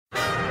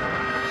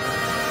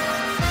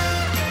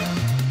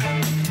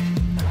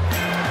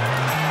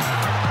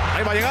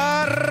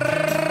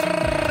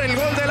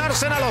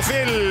Arsenal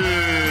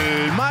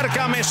Ozil.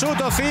 Marca Mesut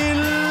Ozil.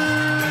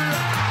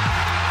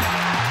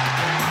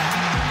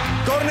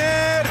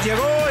 Corner.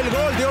 Llegó el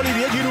gol de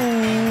Olivier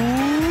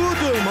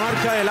Giroud.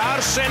 Marca el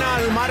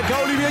Arsenal.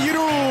 Marca Olivier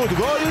Giroud.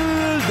 Gol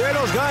de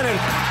los Gunners.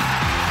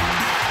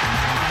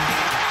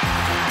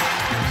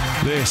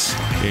 This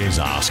is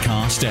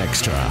Arsecast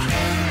Extra.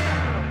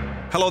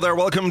 Hello there,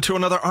 welcome to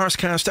another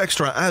Arsecast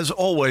Extra, as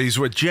always,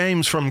 with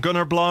James from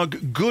Gunner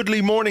Blog.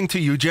 Goodly morning to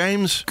you,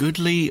 James.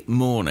 Goodly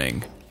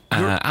morning.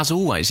 As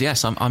always,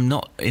 yes, I'm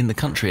not in the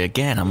country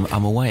again.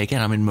 I'm away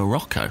again. I'm in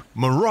Morocco.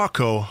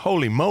 Morocco,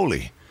 holy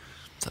moly.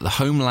 It's the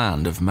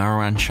homeland of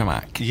Marouane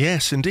Chamakh.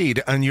 Yes,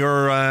 indeed. And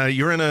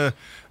you're in a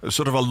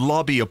sort of a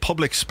lobby, a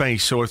public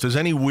space, so if there's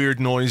any weird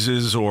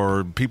noises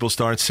or people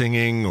start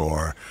singing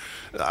or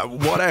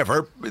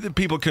whatever,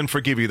 people can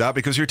forgive you that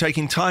because you're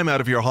taking time out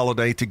of your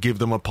holiday to give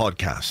them a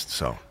podcast.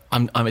 So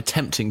I'm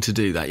attempting to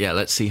do that. Yeah,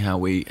 let's see how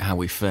we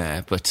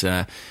fare. But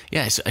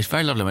it's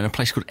very lovely. I'm in a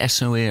place called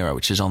Essaouira,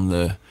 which is on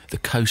the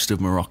coast of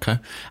Morocco,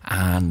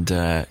 and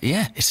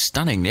it's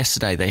stunning.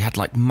 Yesterday they had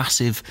like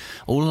massive,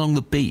 all along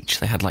the beach,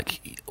 they had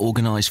like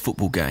organised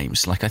football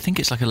games. Like I think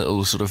it's like a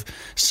little sort of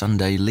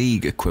Sunday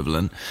league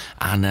equivalent,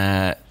 and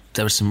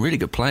there were some really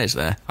good players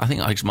there. I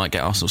think I just might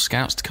get Arsenal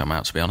scouts to come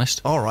out, to be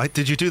honest. All right.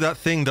 Did you do that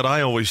thing that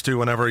I always do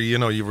whenever, you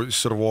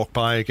sort of walk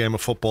by a game of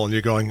football and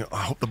you're going,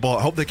 I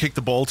hope they kick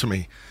the ball to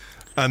me.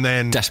 And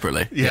then...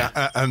 Desperately.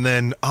 Yeah. And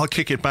then I'll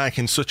kick it back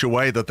in such a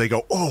way that they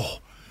go, oh,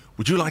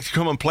 would you like to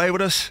come and play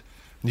with us?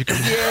 And you go,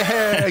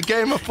 yeah, a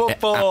game of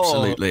football. Yeah,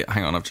 absolutely.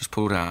 Hang on, I've just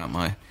pulled out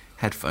my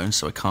headphones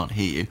so I can't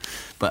hear you.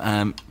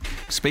 But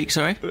speak,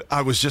 sorry?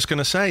 I was just going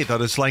to say that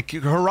it's like,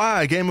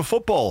 hurrah, a game of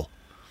football.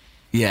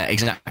 Yeah,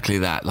 exactly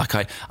that. Like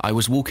I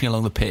was walking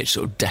along the pitch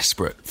sort of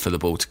desperate for the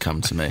ball to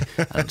come to me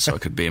and so I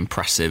could be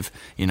impressive,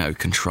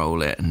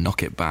 control it and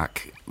knock it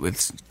back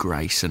with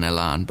grace and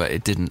elan, but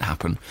it didn't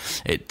happen.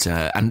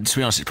 And to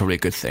be honest, it's probably a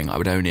good thing. I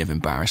would only have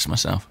embarrassed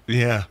myself.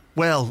 Yeah.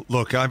 Well,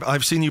 look,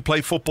 I've seen you play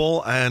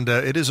football and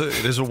it is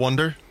a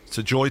wonder. It's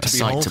a joy to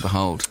behold. A sight to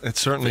behold. It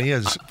certainly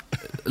is.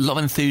 A lot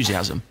of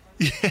enthusiasm.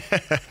 Yeah.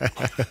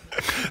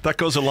 That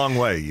goes a long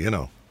way,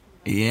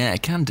 Yeah,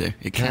 it can do.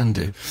 It can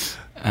do.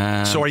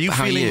 So are you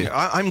feeling...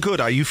 Are you? I'm good.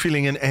 Are you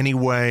feeling in any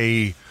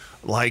way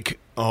like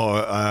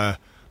a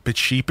bit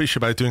sheepish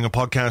about doing a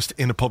podcast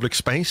in a public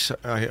space?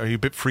 Are you a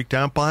bit freaked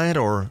out by it?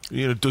 Or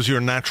does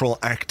your natural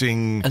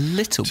acting... A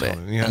little bit.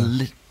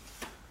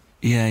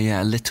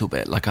 Yeah. A little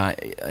bit. Like I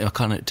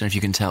kind of don't know if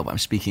you can tell, but I'm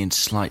speaking in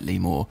slightly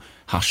more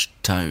hushed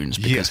tones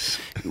because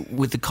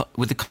with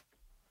the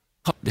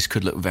this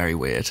could look very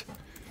weird.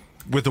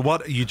 With the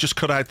what? You just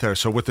cut out there.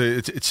 So with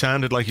it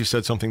sounded like you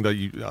said something that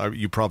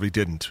you probably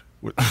didn't.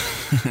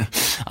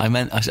 I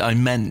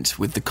meant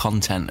with the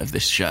content of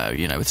this show,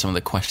 with some of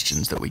the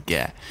questions that we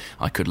get,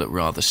 I could look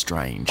rather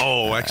strange.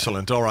 Oh,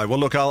 excellent. All right. Well,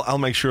 look, I'll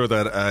make sure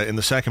that in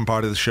the second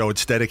part of the show,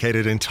 it's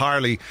dedicated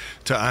entirely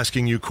to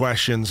asking you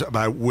questions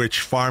about which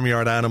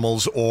farmyard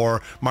animals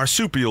or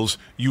marsupials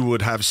you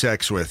would have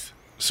sex with.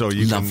 So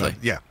you Lovely.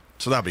 Can,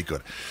 so that'd be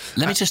good.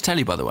 Let me just tell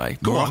you, by the way,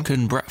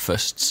 Moroccan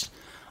breakfasts,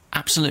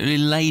 absolutely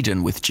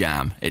laden with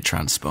jam, it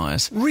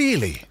transpires.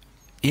 Really?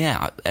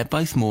 Yeah, at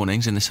both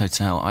mornings in this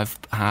hotel, I've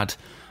had,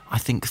 I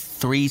think,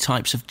 3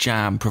 types of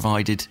jam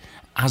provided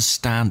as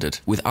standard,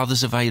 with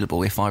others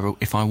available if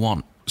I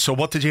want. So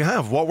what did you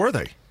have? What were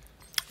they?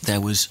 There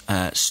was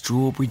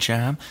strawberry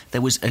jam. There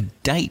was a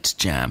date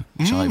jam,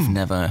 which I've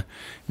never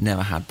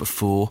had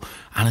before,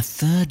 and a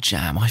third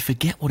jam. I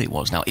forget what it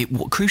was. Now,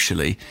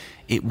 crucially,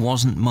 it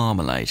wasn't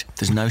marmalade.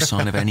 There's no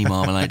sign of any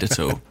marmalade at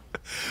all.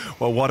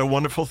 Well, what a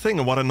wonderful thing,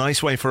 and what a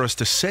nice way for us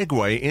to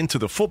segue into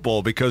the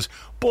football, because,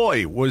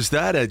 boy, was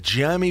that a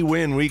jammy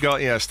win we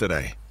got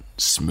yesterday.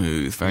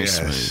 Smooth, very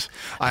smooth.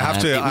 I have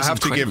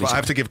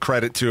to give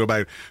credit to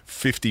about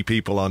 50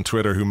 people on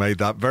Twitter who made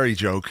that very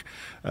joke.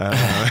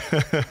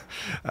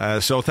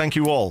 So thank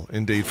you all,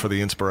 indeed, for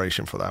the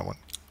inspiration for that one.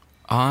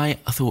 I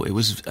thought it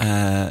was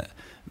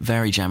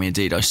very jammy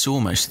indeed. I saw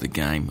most of the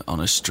game on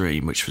a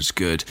stream, which was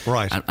good.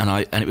 Right.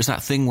 And it was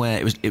that thing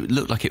where it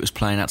looked like it was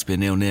playing out to be a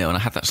 0-0, and I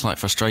had that slight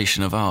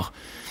frustration of,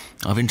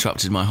 I've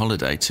interrupted my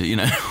holiday to,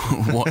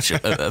 watch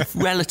a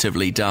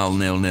relatively dull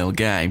 0-0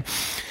 game.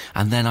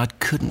 And then I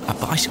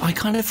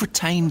kind of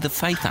retained the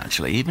faith,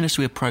 actually, even as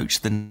we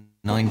approached the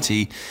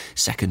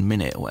 92nd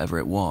minute or whatever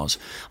it was.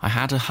 I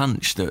had a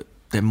hunch that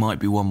there might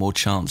be one more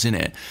chance in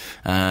it,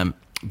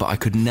 but I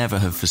could never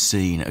have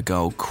foreseen a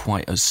goal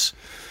quite as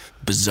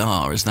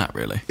bizarre as that,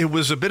 really. It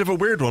was a bit of a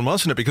weird one,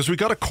 wasn't it? Because we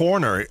got a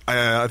corner.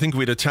 I think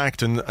we'd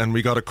attacked and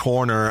we got a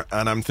corner,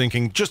 and I'm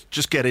thinking,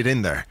 just get it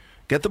in there.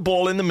 Get the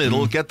ball in the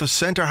middle, get the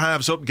centre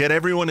halves up, get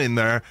everyone in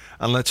there,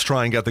 and let's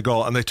try and get the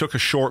goal. And they took a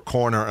short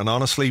corner, and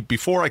honestly,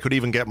 before I could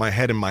even get my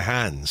head in my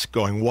hands,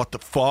 going, what the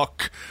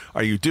fuck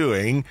are you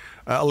doing?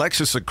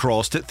 Alexis had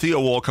crossed it,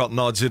 Theo Walcott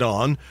nods it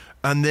on,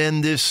 and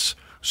then this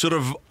sort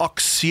of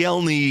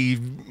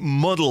Oxielny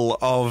muddle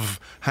of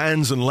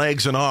hands and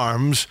legs and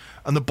arms,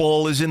 and the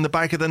ball is in the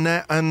back of the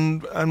net,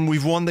 and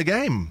we've won the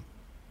game.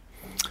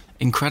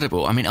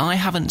 Incredible. I mean, I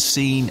haven't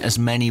seen as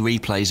many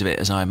replays of it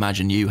as I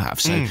imagine you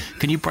have. So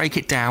can you break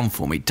it down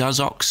for me? Does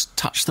Ox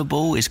touch the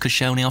ball? Is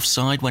Koscielny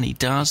offside when he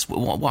does?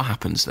 What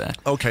happens there?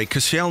 Okay,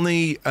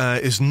 Koscielny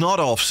is not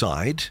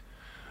offside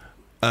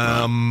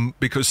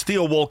because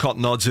Theo Walcott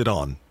nods it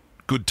on.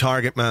 Good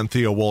target man,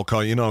 Theo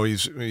Walcott. You know,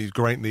 he's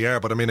great in the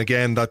air. But I mean,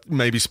 again, that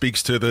maybe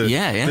speaks to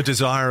the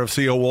desire of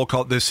Theo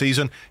Walcott this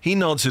season. He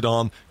nods it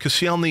on.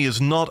 Koscielny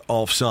is not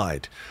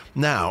offside.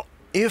 Now,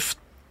 if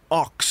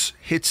Ox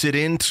hits it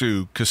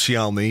into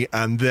Koscielny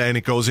and then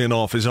it goes in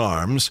off his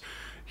arms,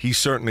 he's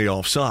certainly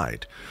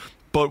offside.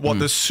 But what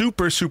the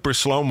super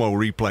slow-mo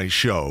replays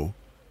show,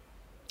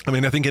 I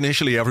mean, I think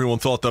initially everyone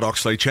thought that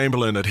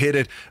Oxlade-Chamberlain had hit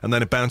it and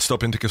then it bounced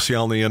up into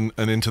Koscielny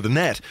and into the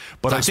net.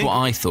 But that's what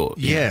I thought.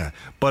 Yeah.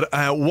 But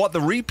what the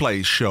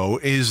replays show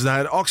is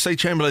that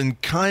Oxlade-Chamberlain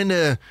kind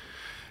of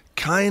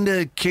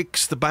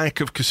kicks the back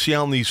of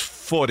Koscielny's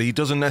foot. He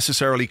doesn't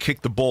necessarily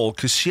kick the ball.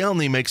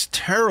 Koscielny makes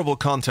terrible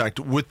contact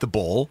with the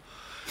ball.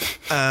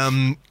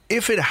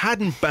 If it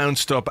hadn't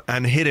bounced up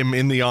and hit him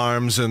in the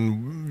arms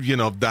and, you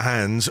know, the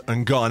hands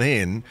and gone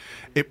in,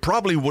 it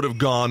probably would have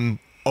gone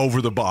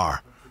over the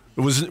bar.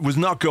 It was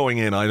not going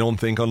in, I don't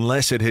think,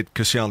 unless it hit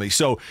Koscielny.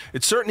 So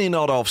it's certainly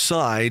not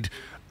offside,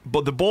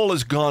 but the ball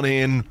has gone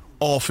in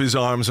off his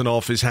arms and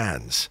off his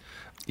hands.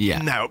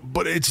 Yeah. Now,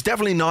 but it's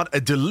definitely not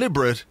a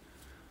deliberate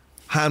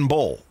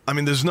handball. I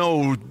mean, there's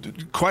no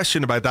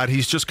question about that.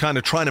 He's just kind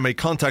of trying to make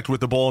contact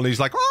with the ball, and he's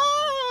like,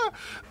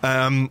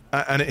 and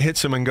it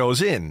hits him and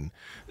goes in.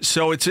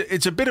 So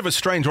it's a bit of a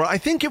strange one. I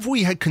think if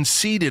we had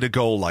conceded a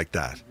goal like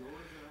that,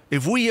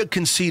 if we had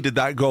conceded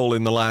that goal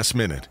in the last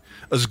minute,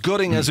 as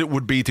gutting as it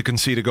would be to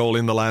concede a goal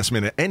in the last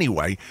minute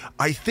anyway,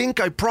 I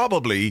think I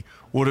probably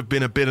would have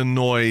been a bit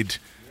annoyed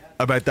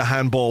about the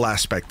handball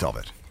aspect of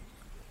it.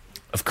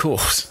 Of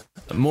course.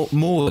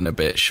 More than a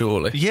bit,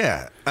 surely.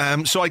 Yeah.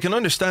 So I can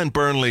understand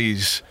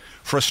Burnley's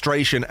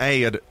frustration,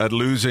 A, at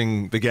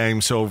losing the game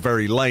so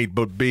very late,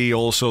 but B,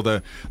 also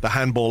the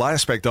handball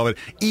aspect of it.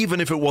 Even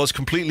if it was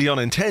completely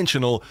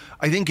unintentional,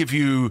 I think if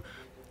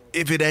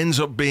it ends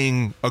up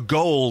being a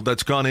goal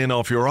that's gone in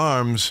off your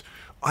arms,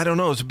 I don't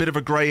know, it's a bit of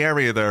a grey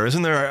area there,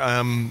 isn't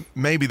there?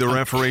 Maybe the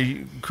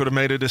referee could have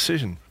made a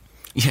decision.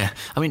 Yeah,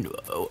 I mean,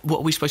 what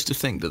are we supposed to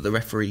think? That the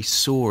referee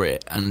saw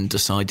it and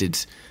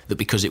decided that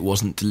because it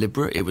wasn't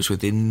deliberate, it was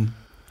within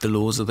the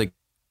laws of the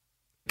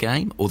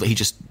game? Or that he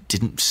just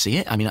didn't see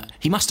it? I mean,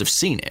 he must have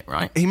seen it,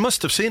 right? He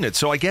must have seen it,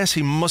 so I guess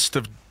he must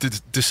have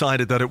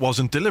decided that it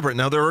wasn't deliberate.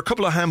 Now, there are a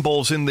couple of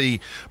handballs in the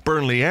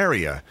Burnley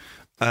area.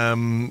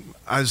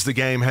 As the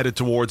game headed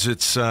towards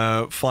its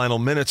final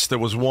minutes, there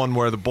was one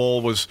where the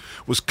ball was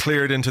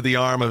cleared into the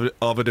arm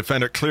of a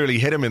defender, clearly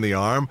hit him in the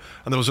arm,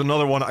 and there was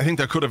another one. I think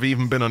there could have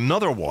even been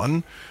another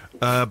one,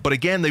 but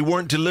again, they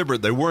weren't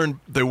deliberate. They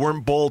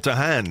weren't ball to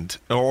hand,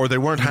 or they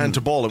weren't hand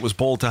to ball. It was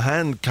ball to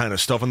hand kind of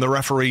stuff, and the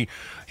referee,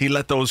 he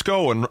let those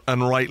go,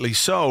 and rightly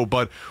so.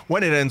 But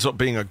when it ends up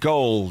being a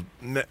goal,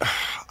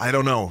 I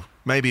don't know.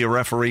 Maybe a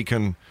referee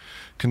can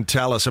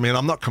tell us. I mean,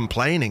 I'm not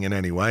complaining in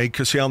any way.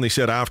 Koscielny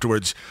said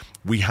afterwards,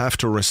 we have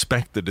to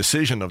respect the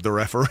decision of the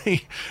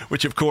referee,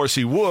 which of course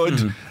he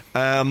would.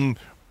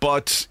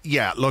 But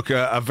yeah, look,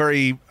 a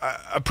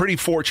pretty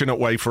fortunate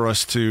way for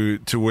us to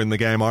win the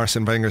game.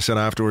 Arsene Wenger said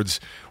afterwards,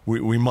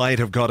 we might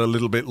have got a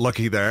little bit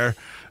lucky there.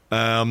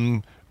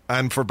 And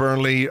for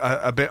Burnley,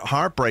 a bit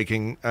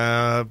heartbreaking.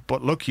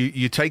 But look,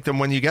 you take them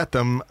when you get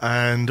them,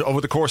 and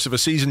over the course of a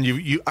season,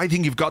 I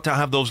think you've got to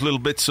have those little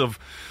bits of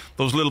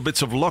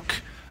luck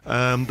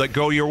that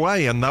go your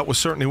way, and that was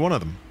certainly one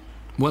of them.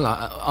 Well,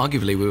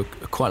 arguably we were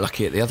quite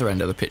lucky at the other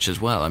end of the pitch as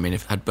well. I mean,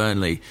 had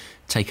Burnley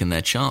taken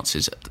their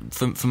chances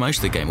for most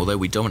of the game, although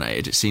we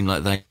dominated, it seemed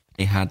like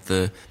they had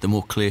the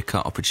more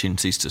clear-cut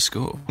opportunities to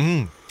score.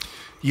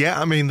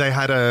 Yeah, I mean, they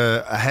had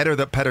a header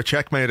that Petr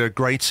Cech made a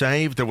great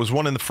save. There was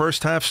one in the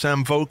first half,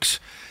 Sam Vokes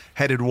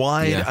headed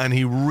wide, and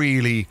he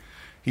really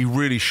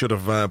should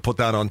have put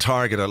that on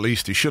target at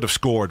least. He should have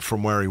scored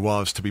from where he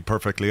was, to be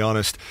perfectly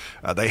honest.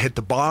 They hit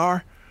the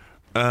bar.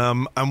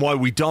 And while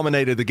we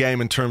dominated the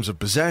game in terms of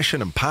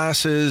possession and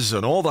passes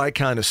and all that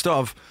kind of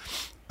stuff,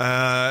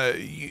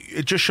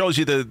 it just shows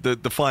you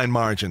the fine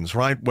margins,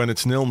 right? When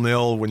it's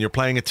 0-0, when you're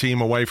playing a team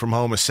away from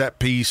home, a set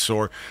piece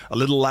or a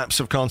little lapse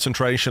of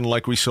concentration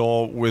like we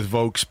saw with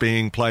Vokes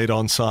being played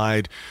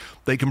onside,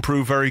 they can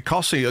prove very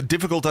costly.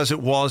 Difficult as it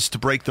was to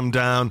break them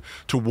down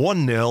to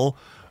 1-0,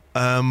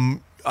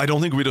 I don't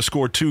think we'd have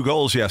scored 2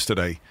 goals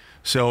yesterday.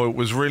 So it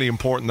was really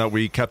important that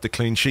we kept a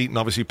clean sheet, and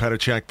obviously Petr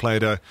Cech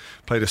played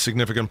a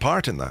significant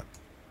part in that.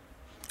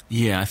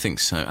 Yeah, I think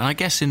so. And I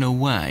guess in a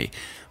way,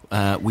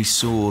 we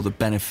saw the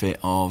benefit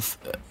of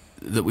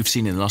that we've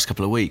seen in the last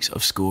couple of weeks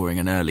of scoring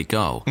an early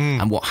goal,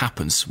 and what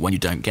happens when you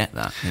don't get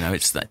that. You know,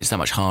 it's that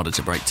much harder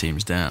to break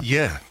teams down.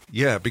 Yeah,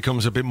 it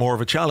becomes a bit more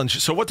of a challenge.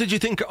 So, what did you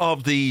think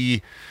of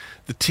the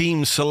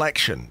team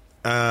selection?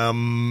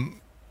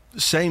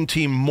 Same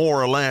team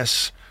more or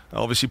less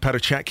Obviously, Petr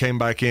Cech came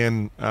back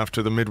in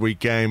after the midweek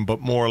game,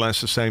 but more or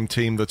less the same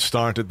team that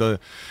started the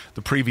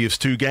previous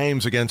two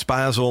games against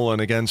Basel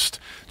and against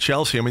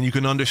Chelsea. I mean, you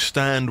can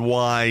understand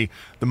why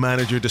the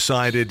manager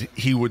decided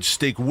he would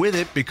stick with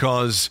it,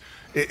 because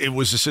it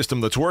was a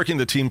system that's working.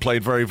 The team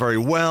played very, very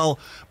well.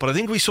 But I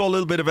think we saw a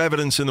little bit of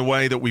evidence in the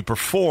way that we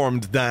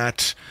performed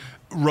that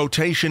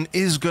rotation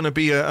is going to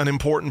be an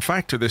important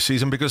factor this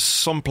season, because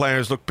some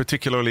players look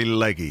particularly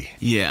leggy.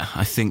 Yeah,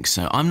 I think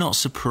so. I'm not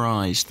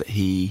surprised that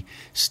he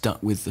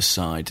stuck with the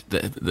side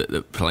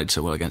that played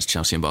so well against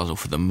Chelsea and Basel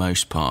for the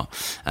most part,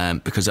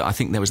 because I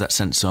think there was that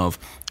sense of,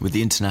 with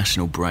the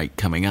international break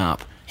coming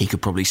up, he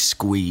could probably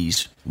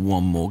squeeze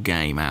one more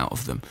game out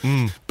of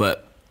them.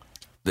 But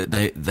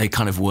they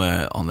kind of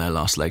were on their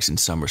last legs in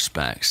some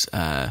respects.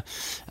 I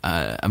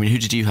mean, who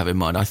did you have in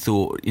mind? I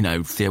thought,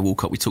 Theo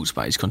Walcott, we talked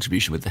about his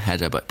contribution with the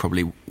header, but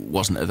probably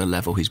wasn't at the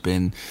level he's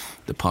been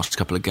the past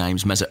couple of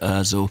games. Mesut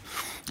Ozil,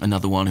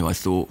 another one who I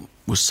thought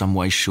was some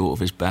way short of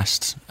his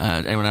best.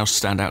 Anyone else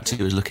stand out to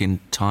you as looking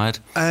tired?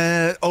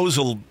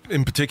 Ozil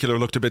in particular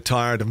looked a bit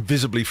tired and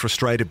visibly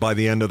frustrated by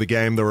the end of the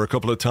game. There were a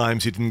couple of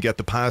times he didn't get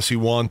the pass he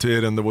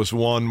wanted, and there was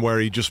one where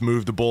he just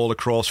moved the ball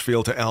across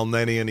field to El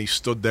Neni, and he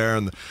stood there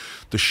and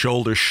the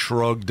shoulders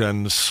shrugged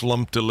and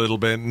slumped a little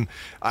bit. And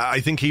I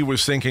think he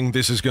was thinking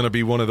this is going to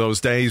be one of those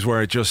days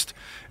where it just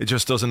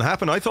doesn't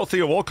happen. I thought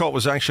Theo Walcott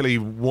was actually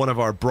one of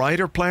our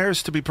brighter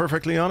players, to be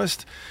perfectly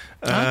honest.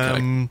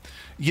 Okay.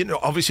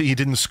 Obviously he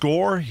didn't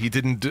score. He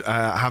didn't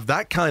have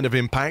that kind of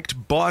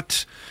impact,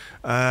 but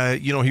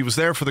he was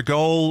there for the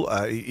goal.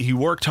 He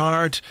worked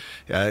hard.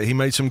 He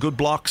made some good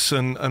blocks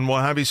and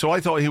what have you. So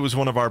I thought he was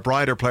one of our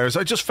brighter players.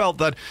 I just felt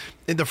that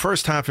in the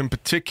first half in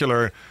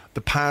particular,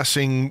 the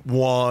passing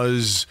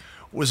was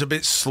a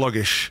bit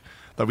sluggish.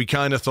 That we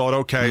kind of thought,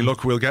 okay,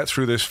 look, we'll get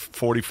through this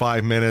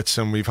 45 minutes,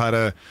 and we've had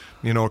a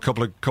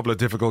couple of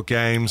difficult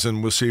games,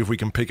 and we'll see if we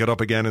can pick it up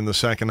again in the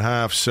second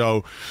half.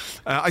 So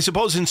I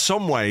suppose in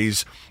some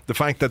ways the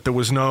fact that there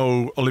was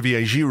no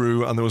Olivier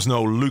Giroud and there was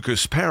no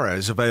Lucas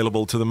Perez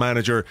available to the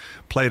manager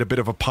played a bit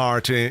of a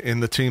part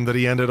in the team that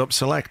he ended up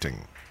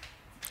selecting.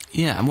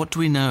 Yeah, and what do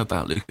we know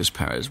about Lucas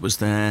Perez? Was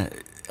there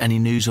any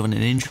news of an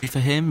injury for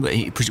him?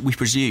 We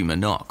presume a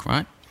knock,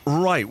 right?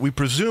 Right, we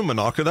presume a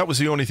knocker. That was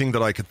the only thing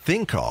that I could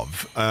think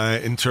of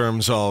in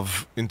terms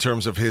of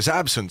his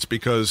absence,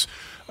 because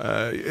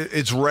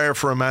it's rare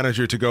for a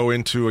manager to go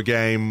into a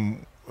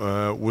game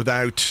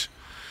without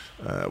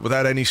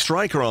any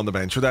striker on the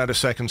bench, without a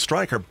second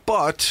striker.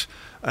 But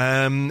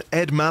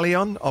Ed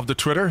Malion of the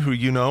Twitter, who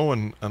you know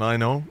and I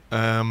know,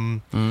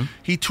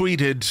 he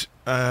tweeted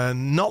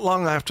not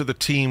long after the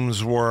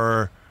teams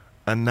were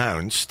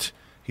announced.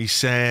 He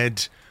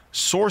said,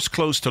 "Source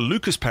close to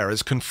Lucas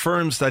Perez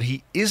confirms that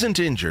he isn't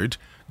injured,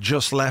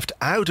 just left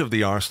out of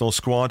the Arsenal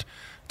squad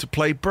to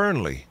play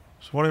Burnley."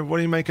 So what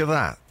do you make of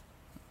that?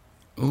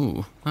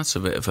 Ooh, that's a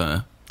bit of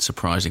a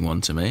surprising one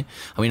to me.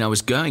 I mean, I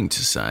was going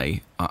to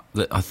say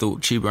that I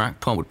thought Chuba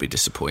Akpom would be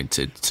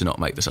disappointed to not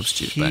make the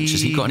substitute bench.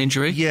 Has he got an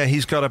injury? Yeah,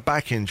 he's got a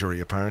back injury,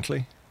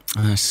 apparently.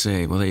 I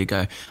see. Well, there you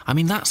go. I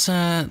mean, that's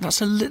a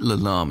little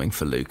alarming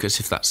for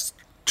Lucas, if that's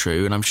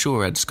true, and I'm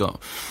sure Ed's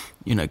got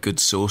good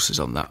sources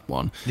on that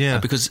one. Yeah.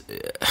 Because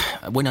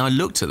when I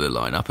looked at the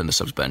lineup and the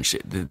subs bench,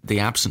 the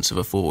absence of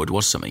a forward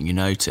was something you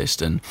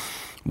noticed. And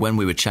when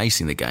we were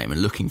chasing the game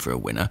and looking for a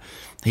winner,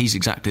 he's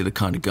exactly the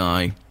kind of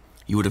guy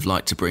you would have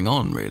liked to bring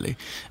on, really.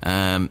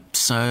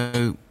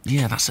 So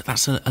yeah,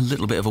 that's a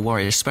little bit of a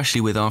worry,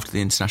 especially with after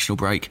the international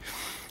break.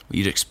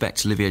 You'd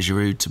expect Olivier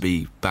Giroud to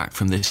be back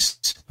from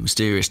this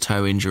mysterious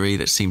toe injury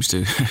that seems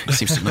to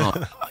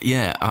not.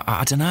 Yeah,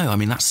 I don't know. I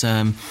mean, that's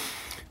a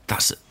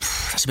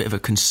bit of a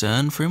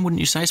concern for him, wouldn't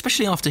you say?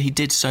 Especially after he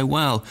did so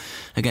well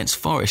against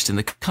Forest in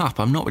the Cup.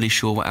 I'm not really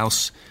sure what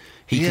else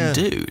he can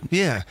do.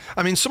 Yeah,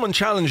 I mean, someone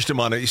challenged him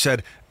on it. He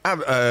said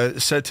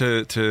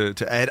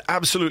to Ed,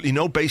 absolutely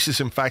no basis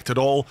in fact at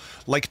all,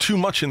 like too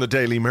much in the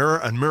Daily Mirror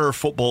and Mirror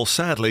Football,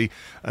 sadly.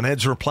 And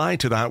Ed's reply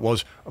to that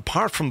was,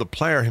 apart from the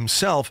player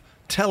himself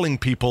telling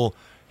people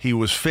he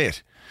was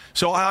fit.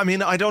 So, I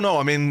mean, I don't know.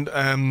 I mean,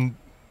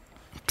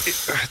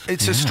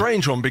 it's a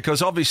strange one,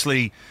 because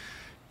obviously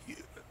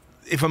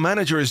if a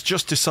manager has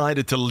just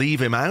decided to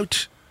leave him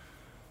out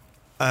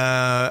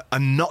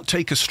and not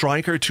take a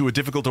striker to a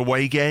difficult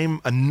away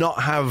game and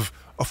not have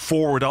a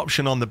forward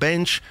option on the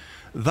bench,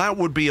 that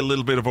would be a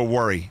little bit of a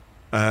worry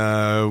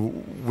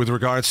with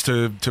regards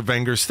to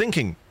Wenger's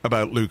thinking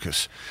about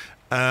Lucas.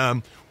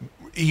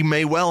 He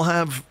may well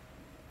have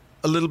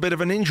a little bit of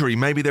an injury.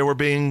 Maybe they were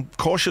being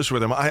cautious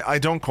with him. I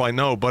don't quite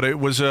know, but it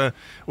was a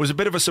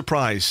bit of a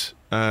surprise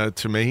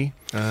to me.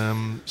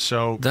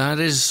 So that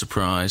is a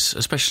surprise,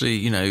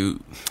 especially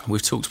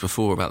we've talked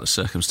before about the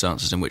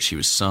circumstances in which he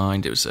was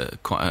signed. It was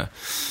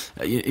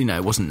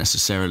it wasn't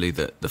necessarily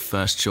the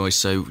first choice.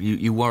 So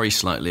you worry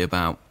slightly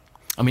about.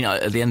 I mean,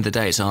 at the end of the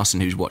day, it's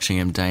Arsene who's watching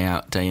him day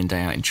in,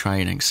 day out in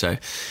training. So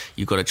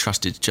you've got to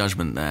trust his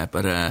judgment there.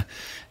 But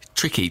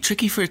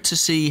tricky for it to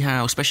see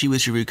how, especially with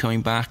Giroud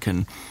coming back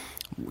and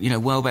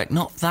Welbeck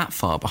not that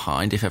far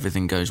behind if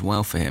everything goes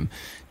well for him.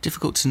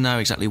 Difficult to know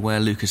exactly where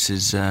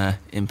Lucas's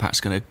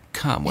impact's going to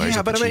come, where his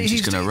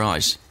opportunity's going to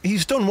rise.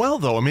 He's done well,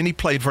 though. I mean, he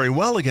played very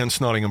well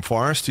against Nottingham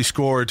Forest. He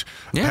scored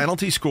a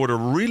penalty, scored a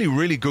really,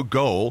 really good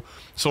goal.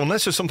 So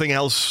unless there's something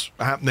else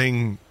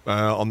happening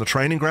on the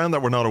training ground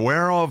that we're not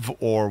aware of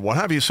or what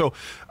have you. So,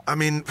 I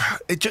mean,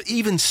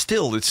 even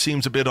still, it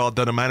seems a bit odd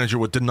that a manager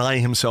would deny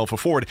himself a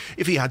forward.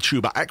 If he had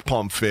Chuba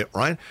Akpom fit,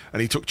 right,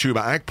 and he took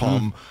Chuba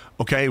Akpom,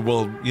 okay,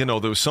 well,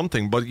 there was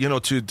something. But,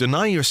 to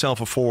deny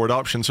yourself a forward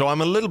option. So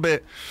I'm a little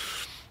bit...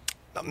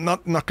 I'm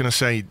not going to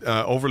say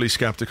overly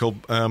sceptical.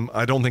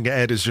 I don't think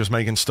Ed is just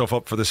making stuff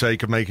up for the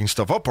sake of making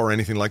stuff up or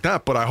anything like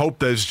that. But I hope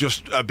there's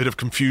just a bit of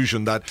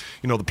confusion that,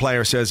 the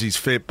player says he's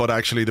fit, but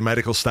actually the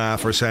medical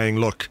staff are saying,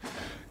 look,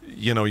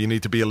 you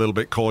need to be a little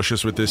bit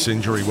cautious with this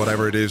injury,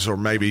 whatever it is, or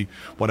maybe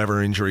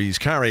whatever injury he's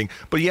carrying.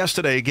 But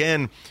yesterday,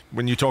 again,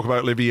 when you talk about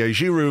Olivier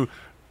Giroud,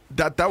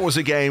 that was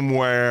a game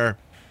where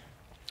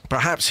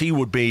perhaps he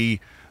would be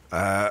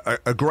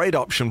a great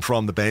option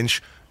from the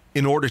bench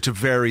in order to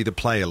vary the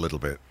play a little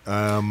bit.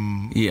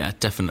 Yeah,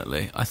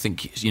 definitely. I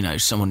think,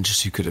 someone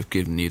just who could have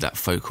given you that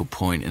focal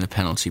point in the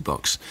penalty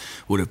box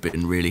would have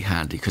been really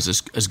handy, because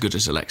as good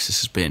as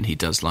Alexis has been, he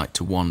does like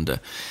to wander.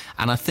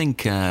 And I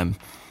think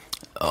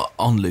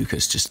on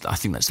Lucas, I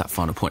think that's that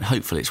final point.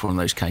 Hopefully it's one of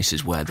those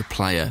cases where the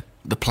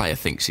player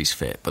thinks he's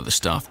fit, but the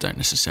staff don't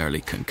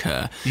necessarily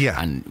concur. Yeah.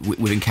 And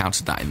we've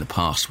encountered that in the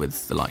past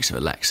with the likes of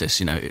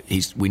Alexis.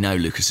 We know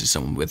Lucas is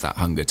someone with that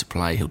hunger to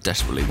play. He'll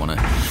desperately want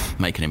to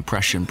make an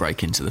impression,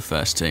 break into the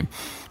first team.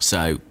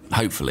 So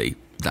hopefully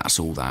that's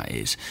all that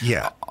is.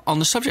 Yeah. On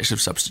the subject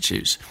of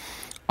substitutes,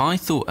 I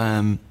thought...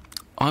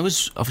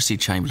 obviously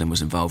Chamberlain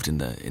was involved in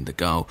the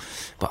goal,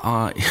 but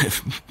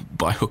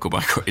by hook or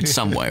by crook in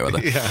some way or other.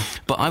 Yeah.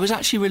 But I was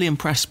actually really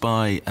impressed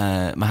by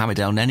Mohamed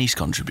El Neni's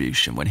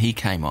contribution when he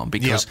came on,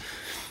 because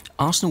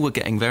Arsenal were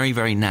getting very,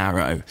 very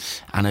narrow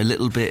and a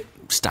little bit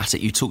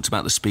static. You talked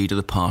about the speed of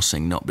the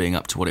passing not being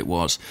up to what it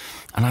was,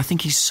 and I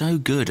think he's so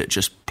good at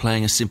just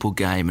playing a simple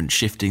game and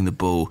shifting the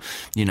ball,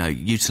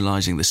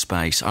 utilising the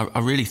space. I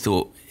really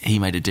thought he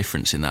made a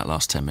difference in that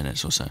last 10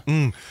 minutes or so.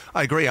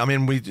 I agree. I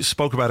mean, we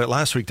spoke about it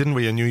last week, didn't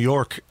we, in New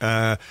York?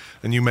 And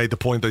you made the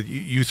point that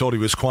you thought he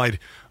was quite,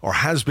 or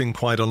has been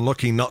quite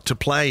unlucky not to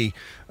play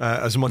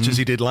as much as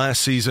he did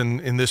last season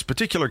in this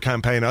particular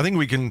campaign. I think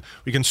we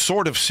can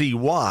sort of see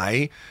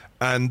why,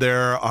 and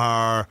there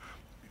are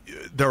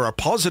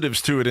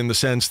positives to it in the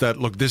sense that,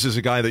 look, this is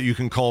a guy that you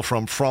can call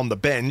from the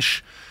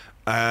bench.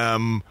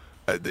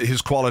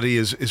 His quality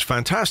is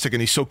fantastic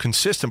and he's so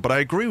consistent. But I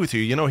agree with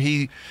you.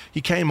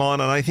 He came on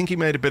and I think he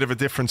made a bit of a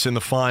difference in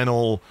the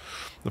final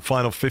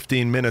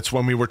 15 minutes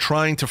when we were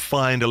trying to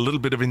find a little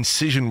bit of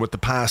incision with the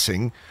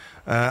passing.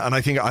 And I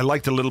think I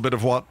liked a little bit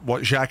of what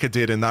Xhaka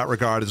did in that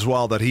regard as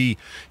well, that he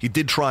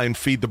did try and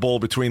feed the ball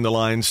between the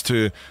lines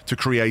to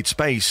create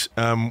space.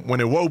 When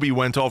Iwobi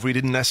went off, we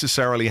didn't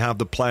necessarily have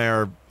the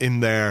player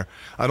in there.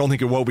 I don't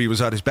think Iwobi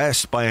was at his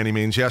best by any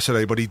means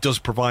yesterday, but he does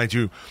provide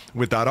you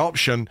with that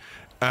option.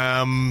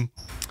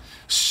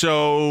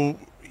 So,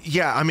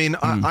 yeah, I mean,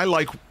 I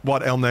like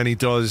what El Neni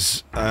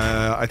does.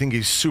 I think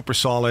he's super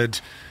solid.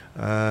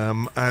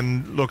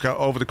 And look,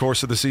 over the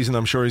course of the season,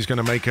 I'm sure he's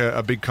going to make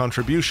a big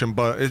contribution.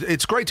 But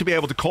it's great to be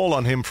able to call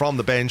on him from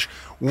the bench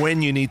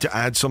when you need to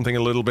add something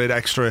a little bit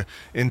extra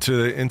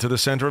into the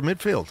centre of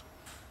midfield.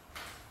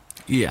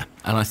 Yeah,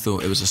 and I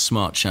thought it was a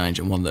smart change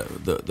and one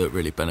that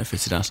really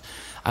benefited us.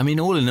 I mean,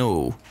 all in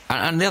all,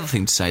 and the other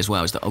thing to say as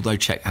well is that although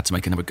Cech had to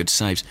make a number of good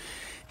saves,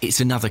 it's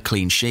another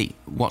clean sheet.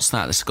 What's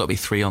that? There's got to be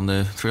three on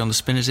the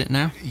spin, is it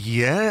now?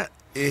 Yeah,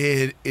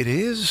 it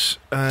is.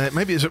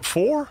 Maybe is it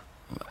 4?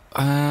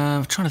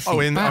 I'm trying to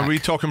think back. Are we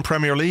talking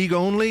Premier League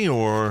only,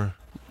 or?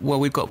 Well,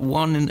 we've got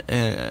one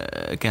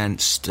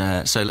against.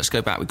 So let's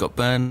go back. We've got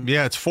Burnley.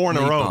 Yeah, it's 4 in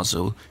a row.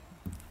 Basel,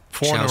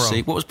 4 Chelsea. in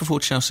a row. What was before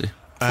Chelsea?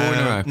 4 in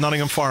a row.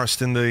 Nottingham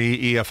Forest in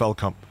the EFL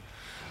Cup.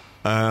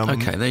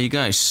 Okay, there you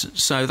go.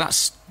 So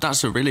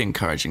that's a really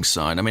encouraging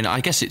sign. I mean, I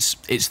guess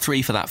it's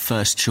 3 for that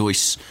first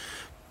choice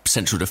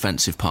central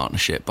defensive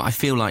partnership, but I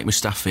feel like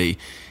Mustafi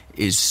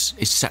is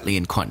settling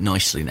in quite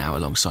nicely now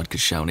alongside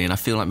Koscielny, and I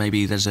feel like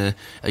maybe there's a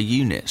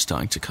unit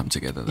starting to come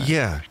together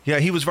there. Yeah,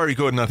 he was very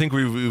good, and I think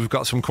we've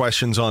got some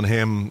questions on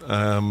him,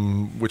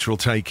 which we'll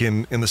take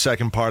in the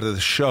second part of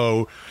the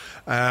show.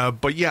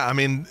 But yeah, I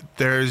mean,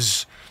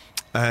 there's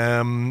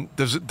a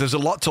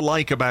lot to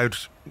like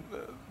about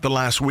the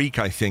last week,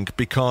 I think,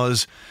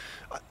 because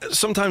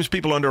sometimes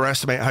people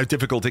underestimate how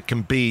difficult it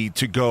can be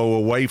to go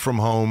away from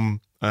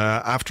home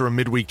after a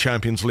midweek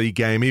Champions League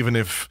game, even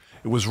if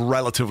it was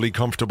relatively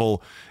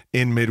comfortable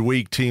in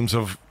midweek. Teams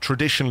have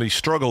traditionally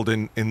struggled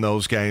in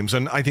those games,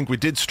 and I think we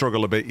did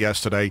struggle a bit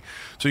yesterday.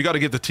 So you got to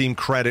give the team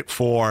credit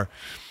for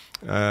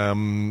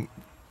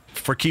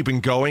keeping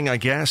going, I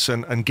guess,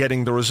 and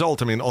getting the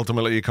result. I mean,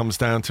 ultimately it comes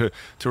down to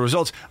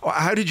results.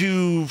 How did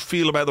you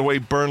feel about the way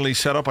Burnley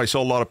set up? I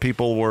saw a lot of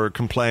people were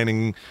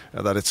complaining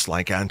that it's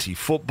like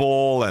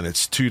anti-football and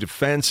it's too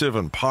defensive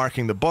and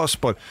parking the bus.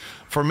 But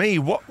for me,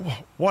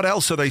 what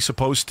else are they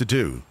supposed to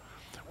do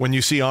when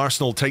you see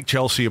Arsenal take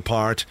Chelsea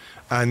apart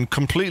and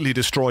completely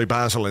destroy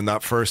Basel in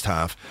that first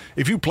half.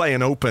 If you play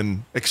an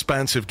open,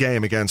 expansive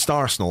game against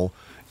Arsenal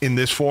in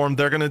this form,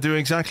 they're going to do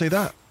exactly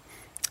that.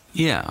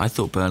 Yeah, I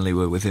thought Burnley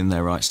were within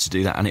their rights to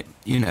do that, and it,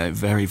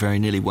 very, very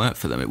nearly worked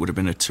for them. It would have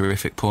been a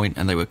terrific point,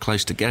 and they were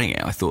close to getting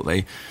it. I thought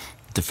they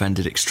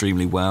defended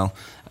extremely well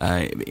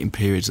in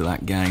periods of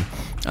that game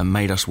and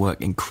made us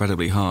work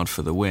incredibly hard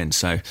for the win.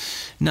 So,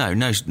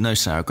 no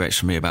sour grapes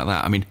from me about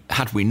that. I mean,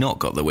 had we not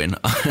got the win,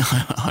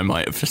 I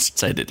might have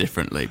said it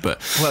differently.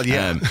 But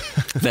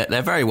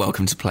they're very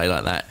welcome to play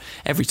like that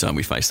every time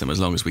we face them, as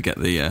long as we get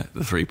the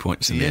 3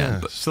 points in the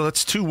end. But, so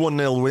that's 2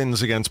 1-0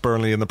 wins against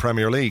Burnley in the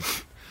Premier League.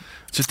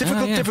 It's a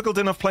difficult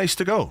enough place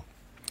to go.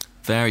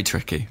 Very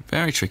tricky,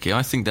 very tricky.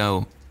 I think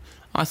they'll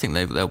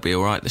be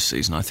all right this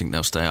season. I think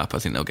they'll stay up. I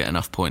think they'll get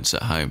enough points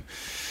at home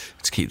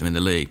to keep them in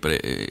the league, but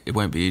it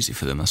won't be easy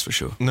for them, that's for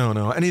sure.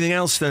 No. Anything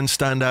else then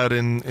stand out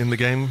in the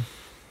game?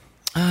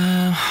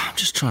 I'm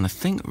just trying to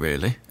think,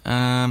 really.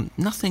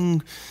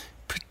 Nothing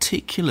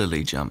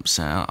particularly jumps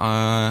out.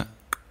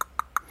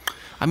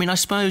 I mean, I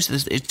suppose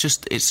it's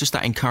just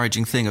that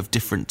encouraging thing of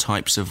different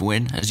types of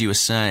win, as you were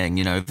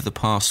saying. Over the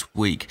past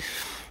week,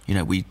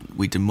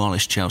 we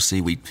demolished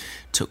Chelsea, we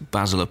took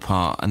Basel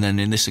apart, and then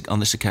on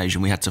this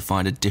occasion we had to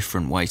find a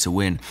different way to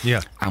win.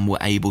 Yeah. And we're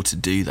able to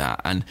do that,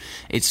 and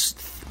it's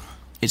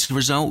a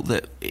result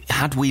that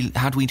had we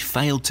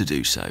failed to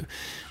do so,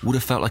 would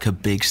have felt like a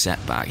big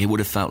setback. It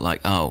would have felt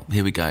like, oh,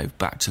 here we go,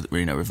 back to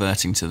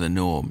reverting to the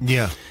norm.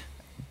 Yeah.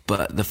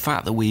 But the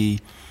fact that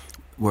we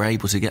were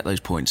able to get those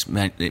points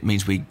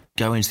means we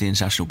go into the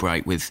international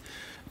break with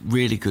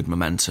really good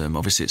momentum.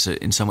 Obviously,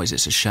 in some ways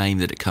it's a shame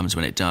that it comes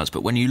when it does,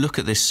 but when you look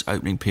at this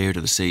opening period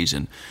of the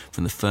season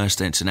from the first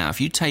day to now,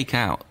 if you take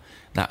out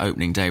that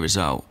opening day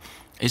result,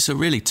 it's a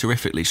really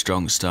terrifically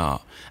strong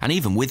start. And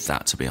even with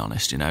that, to be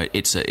honest,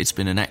 it's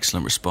been an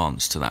excellent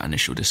response to that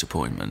initial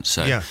disappointment.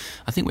 So yeah.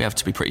 I think we have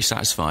to be pretty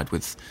satisfied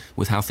with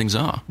how things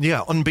are.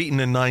 Yeah,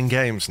 unbeaten in 9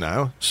 games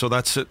now. So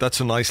that's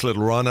a nice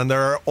little run. And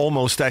there are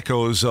almost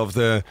echoes of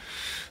the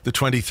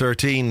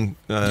 2013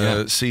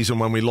 season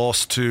when we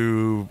lost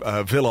to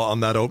Villa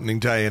on that opening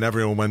day and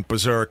everyone went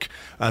berserk,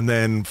 and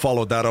then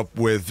followed that up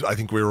with, I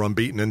think we were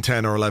unbeaten in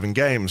 10 or 11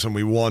 games, and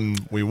we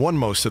won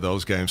most of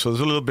those games. So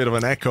there's a little bit of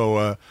an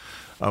echo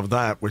of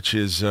that, which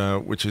is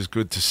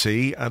good to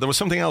see. There was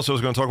something else I was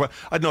going to talk about.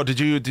 I don't know,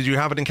 did you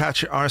happen to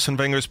catch Arsene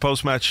Wenger's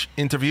post-match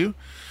interview?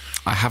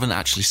 I haven't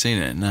actually seen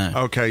it, no.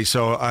 Okay,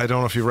 so I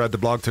don't know if you read the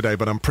blog today,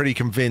 but I'm pretty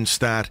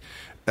convinced that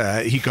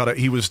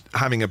he was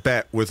having a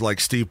bet with like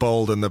Steve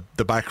Bold and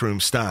the backroom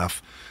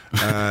staff.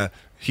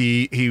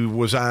 He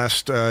was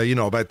asked,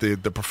 about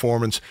the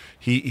performance.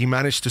 He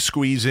managed to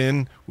squeeze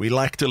in. We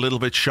lacked a little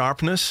bit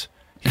sharpness.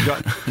 He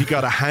got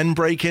a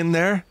handbrake in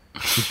there.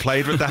 He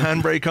played with the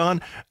handbrake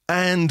on,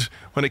 and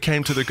when it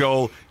came to the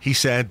goal, he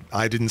said,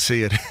 "I didn't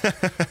see it."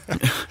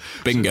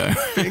 Bingo,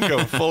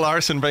 full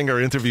Arsene Wenger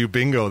interview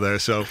bingo there.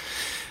 So.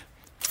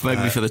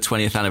 Maybe for the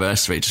 20th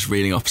anniversary, just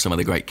reading off some of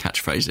the great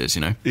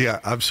catchphrases, Yeah,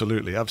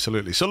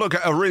 absolutely. So look,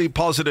 a really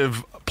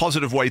positive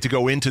way to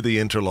go into the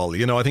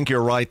interlull. I think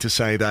you're right to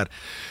say that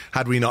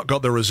had we not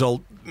got the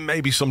result,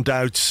 maybe some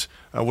doubts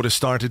would have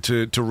started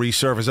to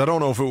resurface. I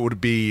don't know if it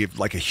would be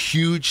like a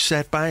huge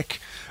setback,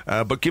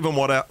 but given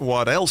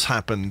what else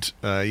happened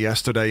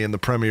yesterday in the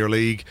Premier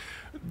League,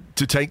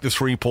 to take the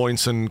 3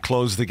 points and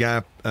close the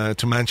gap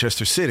to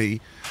Manchester City,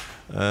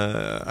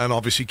 and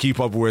obviously keep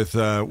up with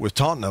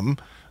Tottenham,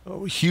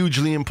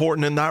 hugely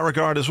important in that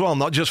regard as well,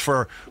 not just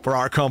for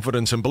our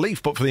confidence and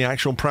belief, but for the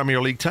actual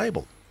Premier League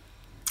table.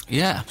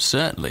 Yeah,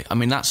 certainly. I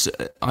mean,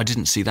 I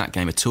didn't see that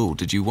game at all.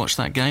 Did you watch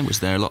that game? Was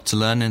there a lot to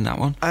learn in that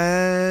one?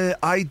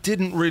 I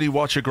didn't really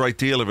watch a great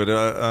deal of it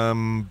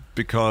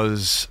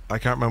because I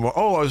can't remember.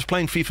 I was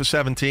playing FIFA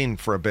 17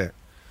 for a bit.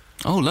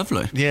 Oh,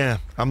 lovely. Yeah,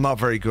 I'm not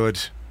very good.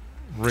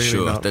 Really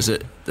sure, not. There's a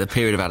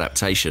period of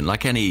adaptation.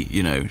 Like any,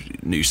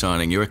 new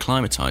signing, you're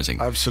acclimatising.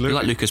 Absolutely.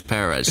 You're like Lucas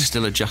Perez,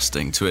 still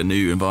adjusting to a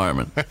new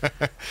environment.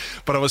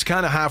 But I was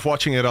kind of half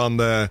watching it on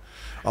the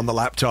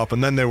laptop,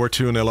 and then they were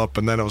 2-0 up,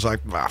 and then I was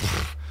like,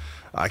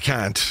 I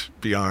can't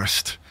be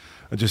arsed.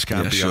 I just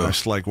can't be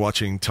arsed like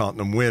watching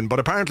Tottenham win. But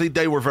apparently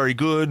they were very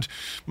good.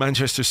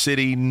 Manchester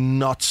City,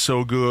 not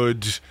so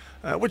good.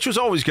 Which was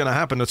always going to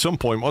happen at some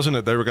point, wasn't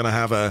it? They were going to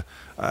have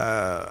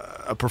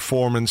a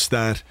performance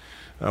that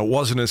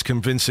wasn't as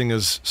convincing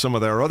as some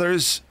of their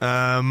others.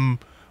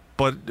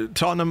 But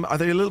Tottenham, are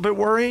they a little bit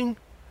worrying?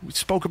 We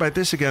spoke about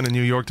this again in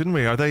New York, didn't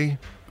we? Are they?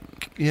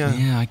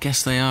 Yeah, I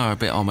guess they are a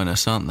bit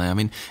ominous, aren't they? I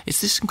mean,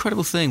 it's this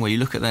incredible thing where you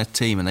look at their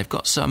team and they've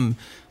got some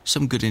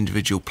good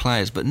individual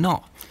players, but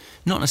not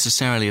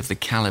necessarily of the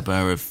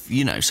calibre of,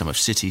 some of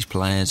City's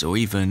players or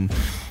even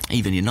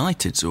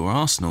United's or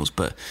Arsenal's,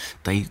 but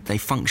they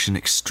function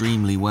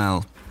extremely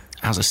well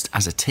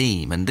as a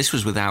team. And this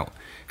was without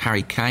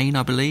Harry Kane,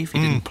 I believe. He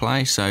didn't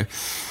play, so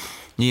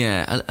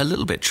yeah, a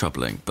little bit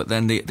troubling. But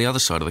then the other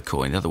side of the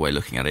coin, the other way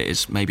looking at it,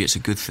 is maybe it's a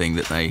good thing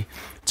that they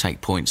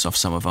take points off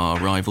some of our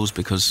rivals,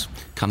 because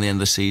come the end of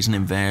the season,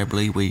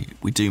 invariably we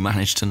do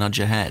manage to nudge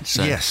ahead.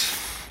 So yes.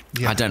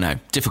 I don't know.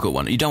 Difficult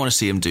one. You don't want to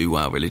see them do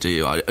well, really, do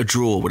you? A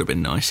draw would have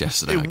been nice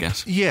yesterday, I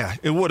guess. Yeah,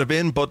 it would have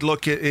been. But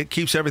look, it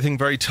keeps everything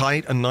very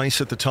tight and nice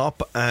at the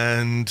top.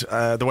 And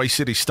the way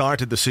City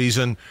started the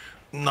season,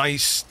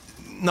 nice.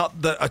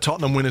 Not that a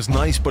Tottenham win is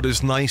nice, but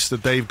it's nice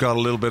that they've got a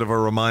little bit of a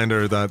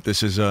reminder that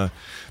this is going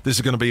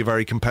to be a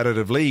very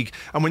competitive league.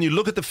 And when you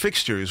look at the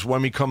fixtures,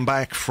 when we come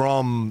back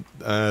from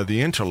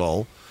the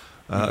interlull,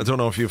 I don't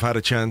know if you've had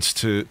a chance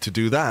to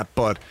do that,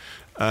 but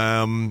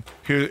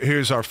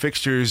here's our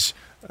fixtures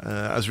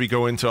as we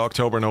go into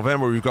October,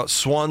 November. We've got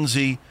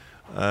Swansea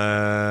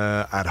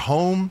at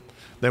home.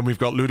 Then we've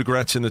got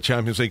Ludogorets in the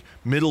Champions League.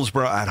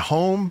 Middlesbrough at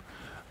home.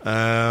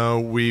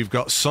 We've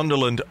got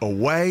Sunderland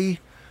away.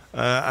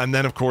 And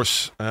then, of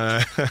course,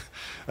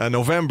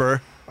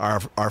 November,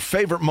 our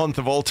favourite month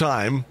of all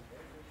time,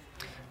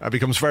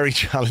 becomes very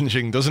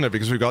challenging, doesn't it?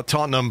 Because we've got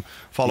Tottenham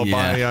followed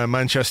by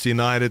Manchester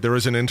United. There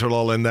is an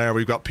interlull in there.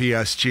 We've got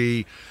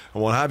PSG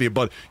and what have you.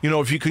 But,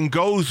 if you can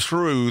go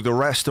through the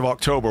rest of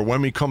October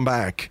when we come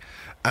back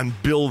and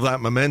build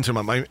that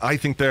momentum, I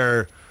think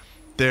they're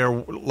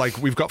like,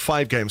 we've got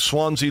 5 games: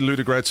 Swansea,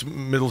 Ludogorets,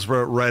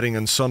 Middlesbrough, Reading,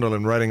 and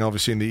Sunderland. Reading,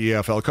 obviously, in the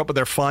EFL Cup, but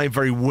they're 5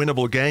 very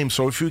winnable games.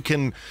 So if we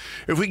can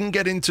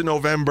get into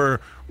November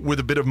with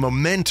a bit of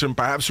momentum,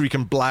 perhaps we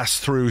can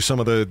blast through some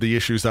of the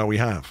issues that we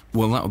have.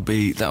 Well, that would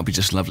be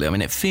just lovely. I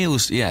mean, that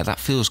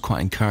feels quite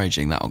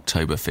encouraging, that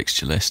October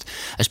fixture list,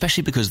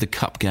 especially because the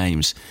cup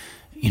games,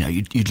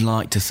 you'd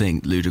like to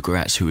think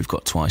Ludogorets, who we've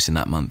got twice in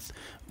that month,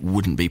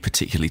 wouldn't be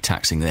particularly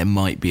taxing. There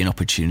might be an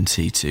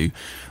opportunity to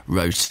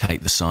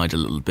rotate the side a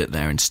little bit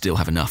there and still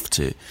have enough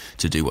to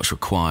do what's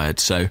required.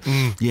 So,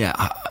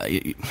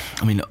 I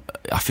mean,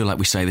 I feel like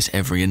we say this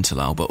every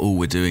interlull, but all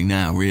we're doing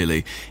now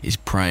really is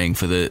praying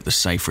for the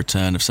safe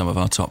return of some of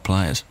our top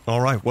players.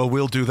 All right, well,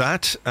 we'll do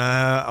that.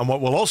 And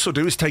what we'll also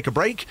do is take a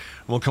break.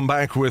 We'll come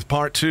back with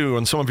part 2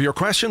 and some of your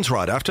questions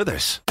right after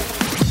this.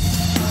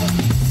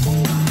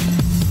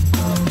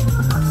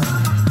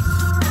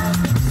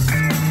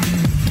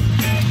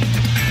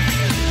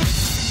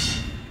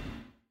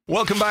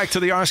 Welcome back to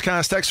the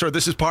Arsecast Extra.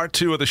 This is part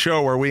 2 of the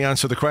show where we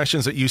answer the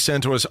questions that you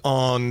sent to us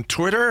on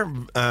Twitter,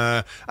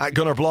 at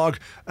Gunnerblog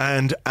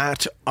and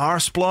at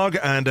Arseblog.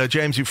 And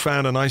James, you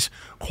found a nice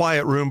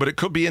quiet room, but it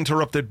could be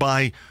interrupted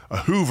by a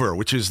Hoover,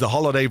 which is the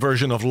holiday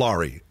version of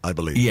lorry, I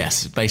believe.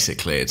 Yes,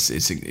 basically, it's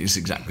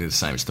exactly the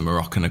same. It's the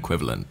Moroccan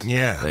equivalent.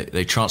 Yeah.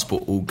 They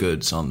transport all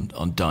goods on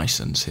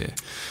Dysons here.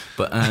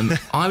 But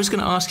I was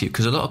going to ask you,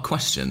 because a lot of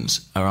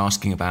questions are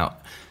asking about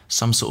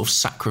some sort of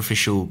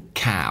sacrificial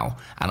cow,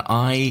 and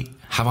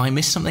have I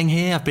missed something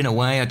here? I've been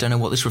away. I don't know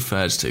what this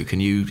refers to. Can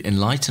you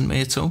enlighten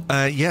me at all?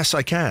 Yes,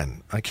 I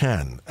can.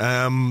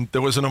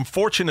 There was an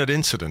unfortunate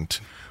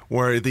incident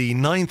where the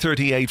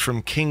 938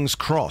 from King's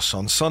Cross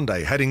on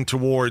Sunday, heading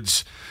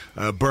towards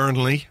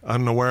Burnley, I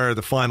don't know where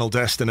the final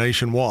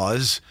destination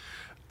was,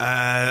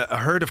 a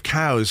herd of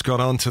cows got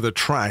onto the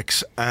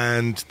tracks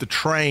and the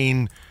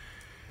train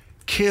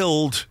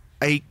killed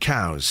 8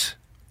 cows.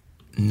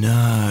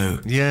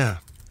 No. Yeah.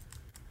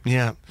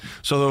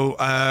 So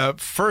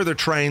further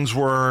trains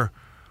were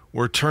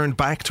turned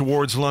back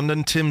towards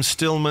London. Tim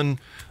Stillman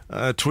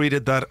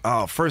tweeted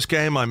that, first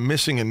game I'm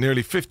missing in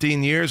nearly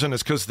 15 years, and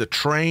it's because the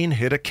train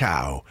hit a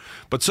cow.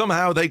 But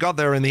somehow they got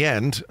there in the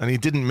end, and he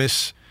didn't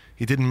miss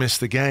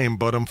the game.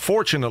 But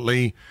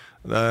unfortunately,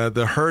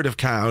 the herd of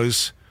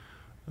cows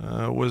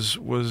was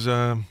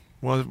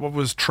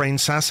train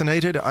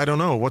assassinated. I don't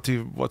know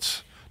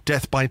what's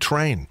death by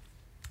train.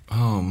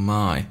 Oh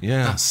my,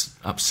 yeah, that's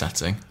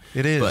upsetting.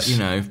 It is.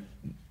 But,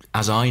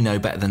 as I know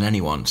better than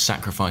anyone,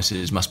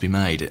 sacrifices must be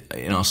made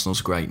in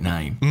Arsenal's great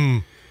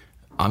name.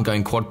 I'm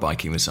going quad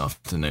biking this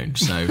afternoon,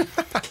 so,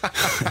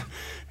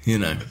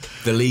 the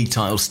league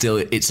title still,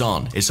 it's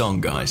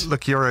on, guys.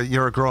 Look,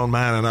 you're a grown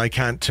man, and I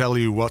can't tell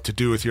you what to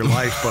do with your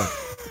life,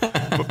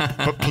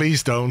 but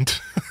please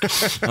don't.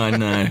 I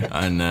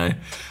know.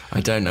 I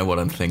don't know what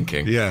I'm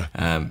thinking. Yeah.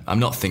 I'm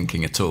not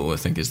thinking at all, I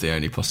think is the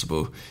only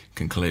possible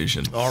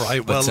conclusion. All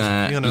right, but,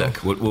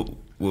 look,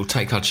 we'll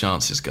take our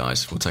chances,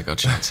 guys. We'll take our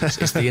chances.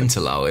 It's the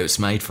interlull. It's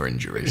made for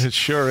injuries. It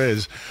sure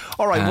is.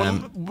 All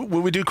right,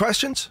 will we do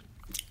questions?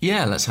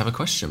 Yeah, let's have a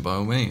question, by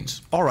all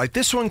means. All right,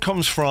 this one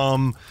comes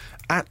from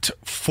at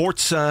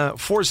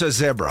Forza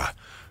Zebra,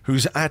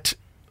 who's at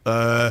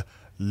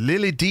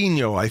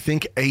Lilidino, I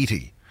think,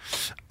 80.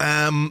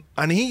 And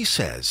he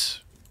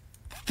says,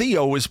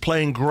 Theo is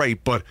playing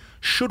great, but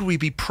should we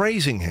be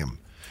praising him?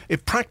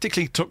 It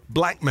practically took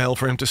blackmail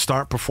for him to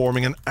start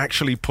performing and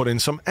actually put in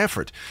some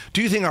effort.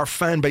 Do you think our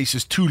fan base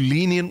is too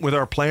lenient with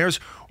our players,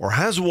 or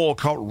has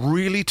Walcott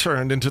really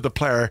turned into the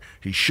player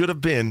he should have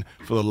been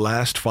for the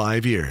last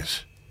 5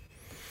 years?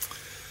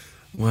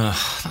 Well,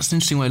 that's an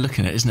interesting way of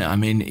looking at it, isn't it? I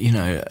mean,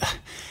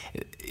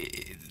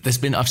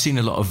 I've seen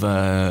a lot of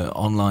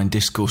online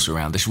discourse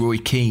around this. Roy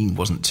Keane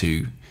wasn't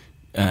too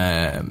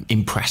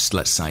impressed,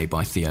 let's say,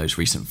 by Theo's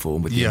recent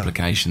form, with the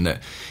implication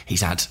that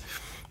he's had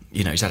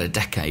a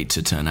decade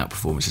to turn out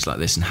performances like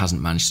this and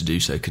hasn't managed to do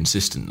so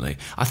consistently.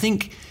 I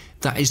think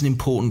that is an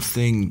important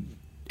thing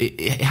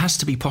it has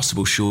to be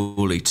possible,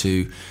 surely,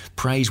 to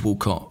praise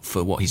Walcott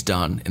for what he's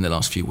done in the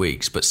last few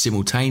weeks, but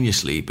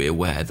simultaneously be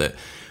aware that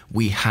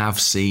we have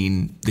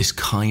seen this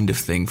kind of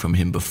thing from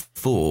him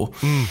before,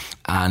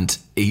 and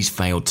he's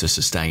failed to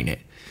sustain it.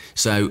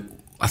 So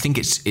I think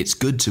it's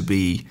good to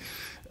be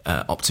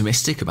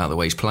optimistic about the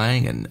way he's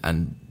playing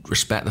and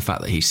respect the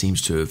fact that he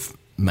seems to have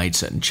made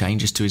certain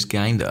changes to his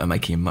game that are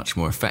making him much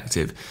more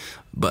effective.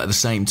 But at the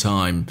same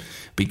time,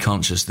 be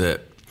conscious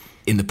that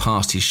in the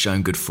past he's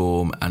shown good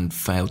form and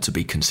failed to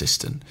be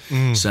consistent.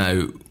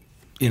 So,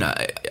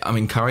 I'm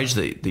encouraged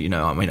that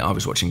I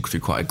was watching through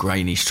quite a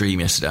grainy stream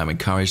yesterday. I'm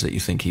encouraged that you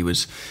think he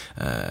was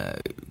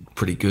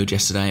pretty good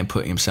yesterday and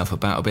putting himself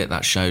about a bit.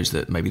 That shows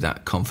that maybe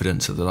that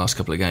confidence of the last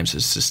couple of games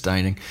is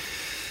sustaining.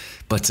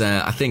 But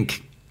I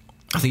think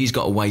he's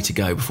got a way to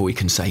go before we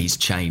can say he's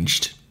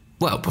changed.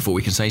 Well, before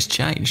we can say he's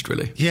changed,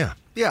 really. Yeah,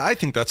 I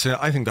think that's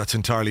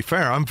entirely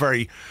fair. I'm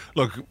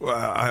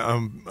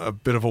a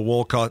bit of a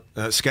Walcott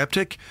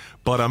skeptic,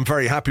 but I'm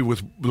very happy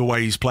with the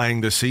way he's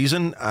playing this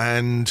season,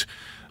 and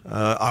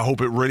I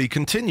hope it really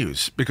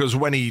continues, because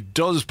when he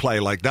does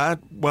play like that,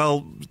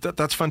 well,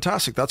 that's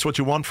fantastic. That's what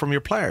you want from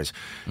your players.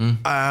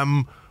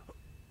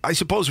 I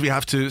suppose we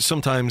have to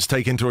sometimes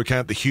take into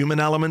account the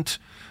human element.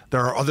 There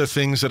are other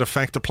things that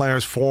affect the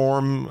player's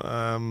form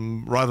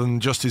rather than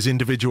just his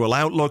individual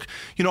outlook.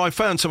 I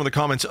found some of the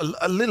comments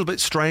a little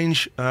bit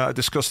strange. I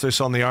discussed this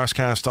on the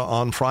Arsecast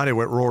on Friday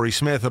with Rory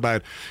Smith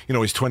about,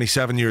 he's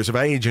 27 years of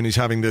age and he's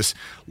having this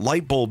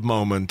light bulb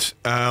moment.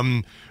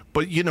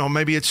 But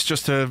maybe it's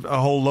just a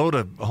whole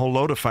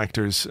load of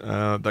factors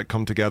that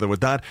come together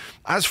with that.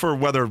 As for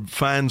whether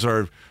fans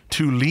are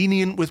too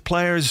lenient with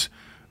players,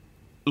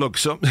 look,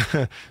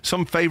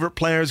 some favourite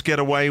players get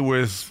away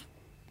with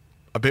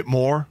a bit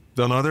more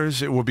than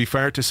others. It would be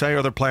fair to say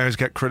other players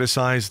get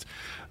criticised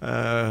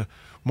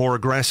more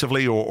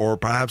aggressively or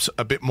perhaps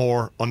a bit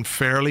more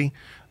unfairly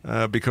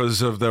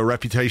because of the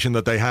reputation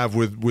that they have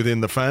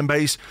within the fan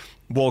base.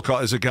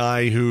 Walcott is a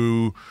guy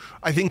who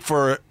I think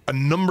for a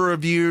number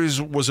of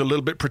years was a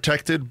little bit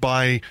protected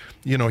by,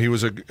 he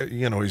was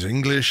he's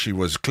English, he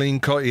was clean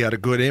cut, he had a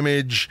good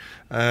image,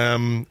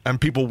 and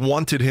people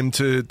wanted him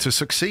to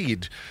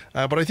succeed.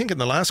 But I think in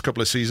the last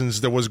couple of seasons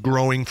there was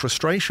growing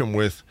frustration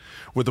with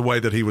the way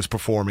that he was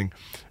performing.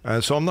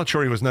 So I'm not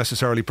sure he was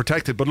necessarily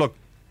protected. But look,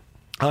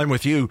 I'm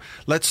with you.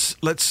 Let's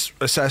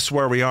assess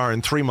where we are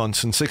in 3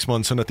 months and 6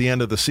 months, and at the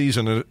end of the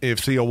season, if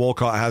Theo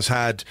Walcott has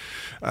had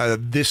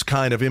this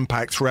kind of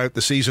impact throughout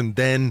the season,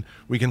 then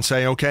we can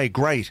say, okay,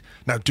 great.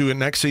 Now do it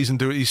next season.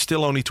 Do it. He's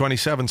still only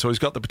 27, so he's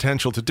got the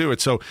potential to do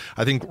it. So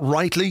I think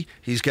rightly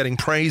he's getting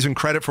praise and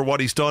credit for what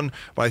he's done,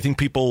 but I think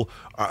people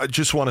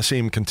just want to see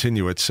him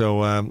continue it. So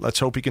let's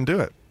hope he can do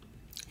it.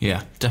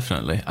 Yeah,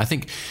 definitely. I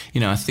think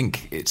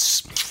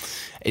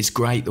it's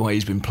great the way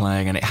he's been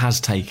playing, and it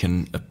has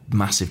taken a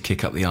massive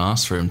kick up the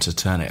arse for him to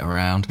turn it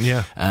around.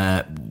 Yeah.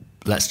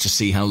 Let's just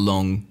see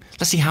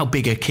let's see how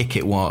big a kick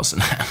it was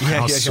and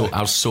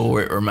how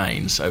sore it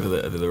remains over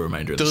the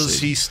remainder of the season. Does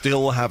he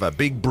still have a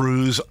big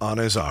bruise on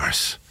his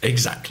arse?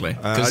 Exactly.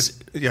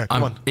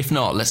 Come on. If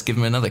not, let's give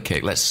him another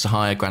kick. Let's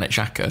hire Granit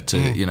Xhaka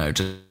to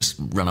just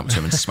run up to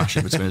him and smash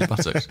him between his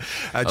buttocks.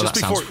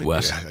 Sounds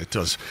worse. Yeah, it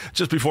does.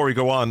 Just before we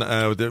go on,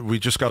 we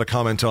just got a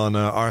comment on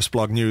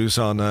Arseblog News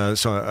on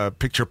a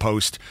picture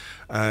post,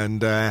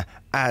 and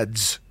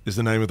Ads is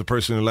the name of the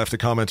person who left a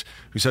comment,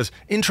 who says,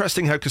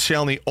 interesting how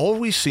Koscielny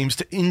always seems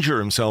to injure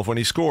himself when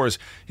he scores.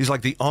 He's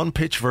like the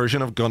on-pitch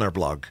version of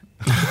Gunnerblog.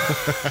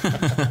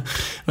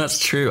 That's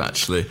true,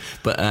 actually.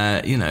 But,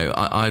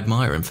 I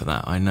admire him for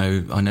that. I know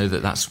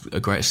that that's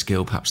a greater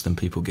skill, perhaps, than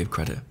people give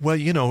credit. Well,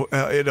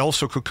 it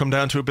also could come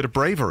down to a bit of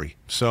bravery.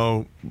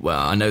 So, well,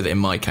 I know that in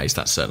my case,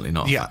 that's certainly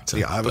not a factor.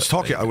 Yeah, I was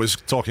talking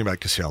about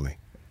Koscielny.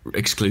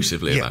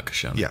 Exclusively about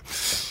Koscielny. Yeah.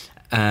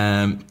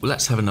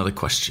 Let's have another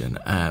question.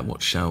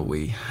 What shall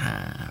we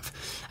have?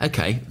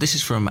 Okay, this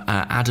is from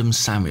Adam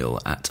Samuel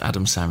at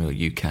Adam Samuel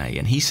UK,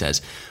 and he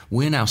says,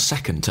 we're now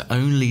second to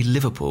only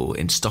Liverpool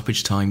in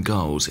stoppage time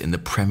goals in the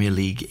Premier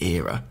League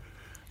era.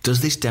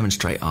 Does this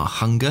demonstrate our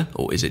hunger,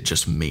 or is it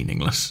just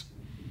meaningless?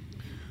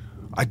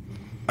 I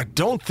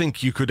don't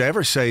think you could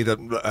ever say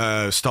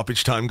that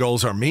stoppage time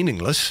goals are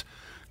meaningless,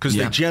 because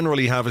they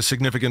generally have a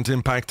significant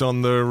impact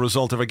on the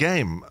result of a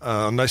game.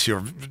 Unless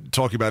you're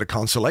talking about a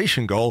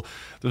consolation goal,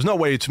 there's no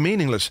way it's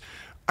meaningless.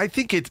 I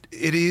think it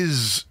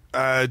is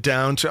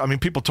down to,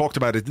 people talked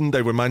about it, didn't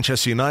they, with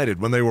Manchester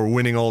United, when they were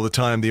winning all the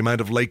time, the amount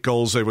of late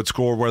goals they would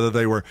score, whether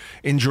they were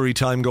injury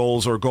time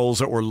goals or goals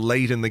that were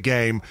late in the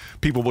game.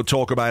 People would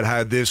talk about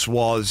how this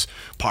was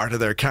part of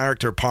their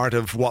character, part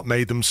of what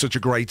made them such a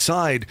great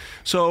side.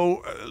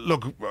 So,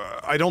 look,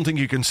 I don't think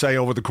you can say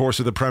over the course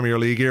of the Premier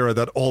League era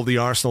that all the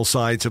Arsenal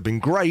sides have been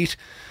great,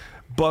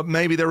 but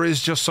maybe there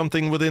is just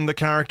something within the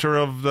character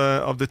of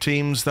the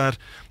teams that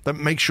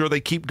make sure they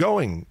keep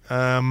going.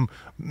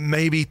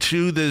 Maybe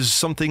too, there's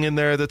something in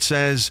there that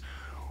says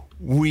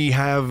we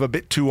have a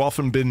bit too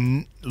often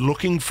been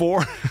looking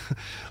for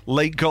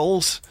late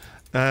goals.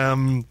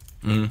 That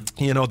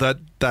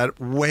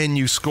when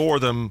you score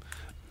them,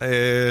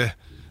 it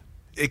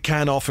it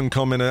can often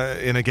come in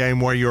a game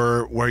where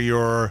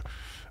you're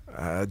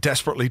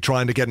desperately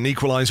trying to get an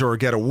equaliser or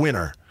get a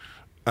winner.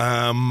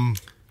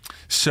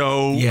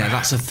 So yeah,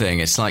 that's the thing.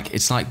 It's like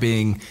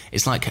having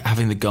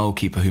the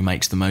goalkeeper who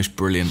makes the most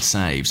brilliant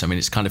saves. I mean,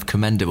 it's kind of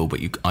commendable, but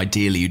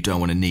ideally you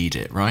don't want to need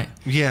it, right?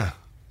 Yeah.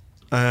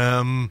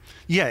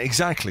 Yeah,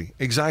 exactly.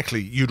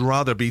 You'd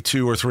rather be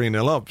 2 or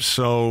 3-0 up.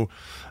 So,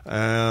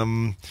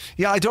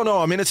 yeah, I don't know.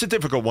 I mean, it's a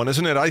difficult one,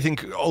 isn't it? I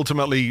think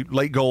ultimately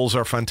late goals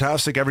are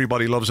fantastic.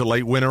 Everybody loves a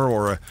late winner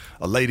or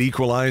a late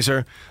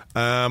equaliser.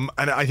 And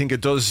I think it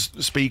does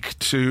speak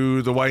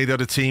to the way that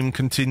a team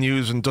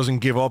continues and doesn't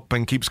give up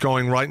and keeps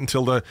going right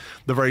until the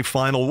very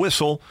final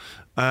whistle.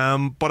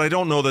 But I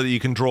don't know that you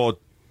can draw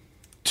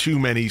too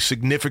many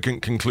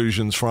significant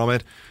conclusions from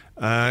it.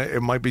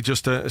 It might be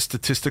just a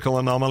statistical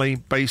anomaly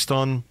based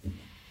on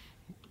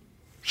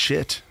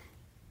shit.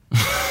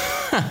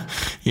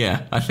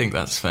 Yeah, I think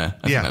that's fair.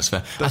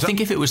 I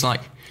think if it was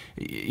like,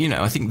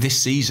 I think this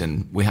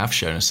season we have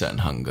shown a certain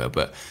hunger,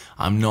 but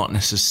I'm not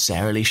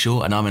necessarily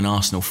sure, and I'm an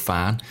Arsenal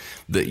fan,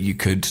 that you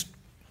could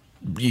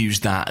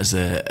use that as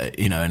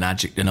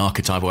an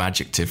archetypal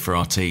adjective for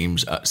our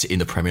teams in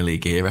the Premier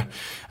League era.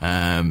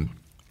 I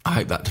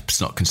hope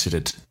that's not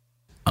considered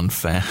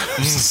unfair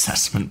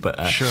assessment, but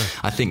sure.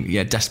 I think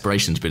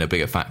desperation's been a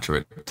bigger factor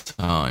at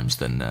times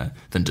than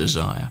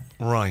desire.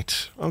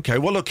 Right. Okay.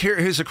 Well, look,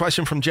 here's a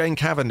question from Jane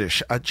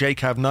Cavendish at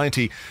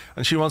JCav90,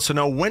 and she wants to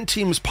know, when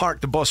teams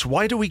park the bus,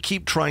 why do we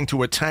keep trying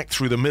to attack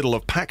through the middle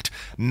of packed,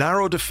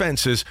 narrow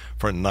defences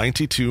for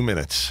 92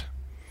 minutes?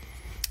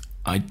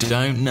 I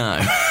don't know.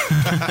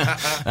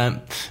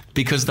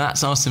 Because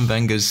that's Arsene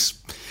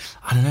Wenger's,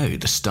 I don't know,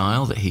 the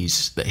style that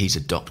he's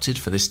adopted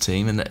for this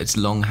team, and that it's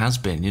long has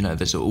been.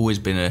 There's always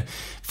been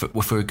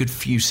for a good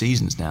few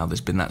seasons now, there's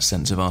been that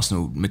sense of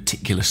Arsenal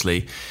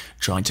meticulously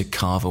trying to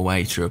carve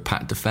away through a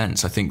packed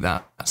defence. I think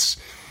that's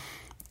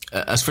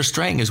as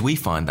frustrating as we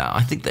find that.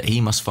 I think that he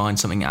must find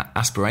something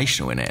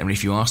aspirational in it. I mean,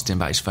 if you asked him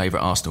about his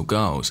favourite Arsenal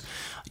goals,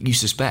 you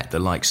suspect the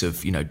likes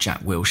of Jack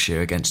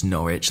Wilshere against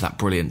Norwich, that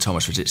brilliant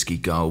Thomas Rosicky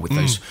goal with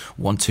those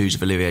 1-2s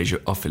of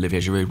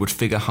Olivier Giroud would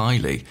figure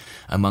highly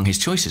among his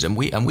choices, and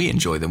we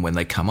enjoy them when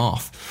they come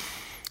off.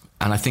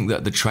 And I think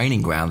that the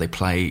training ground, they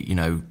play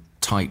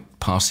tight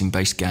passing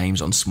based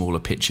games on smaller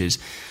pitches.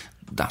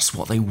 That's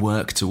what they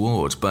work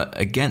towards. But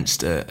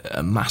against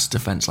a mass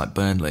defence like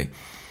Burnley,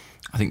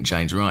 I think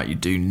Jane's right. You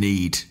do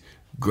need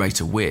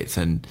greater width,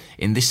 and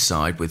in this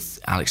side with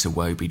Alex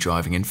Iwobi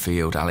driving in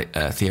field,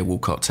 Theo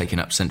Walcott taking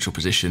up central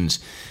positions,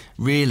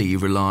 really you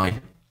rely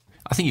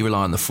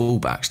on the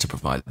fullbacks to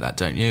provide that,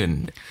 don't you?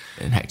 And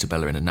Hector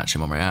Bellerin and Nacho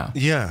Monreal.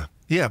 Yeah.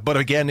 But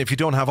again, if you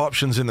don't have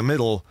options in the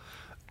middle,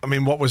 I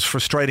mean, what was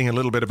frustrating a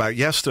little bit about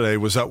yesterday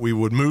was that we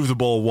would move the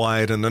ball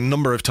wide, and a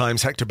number of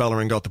times Hector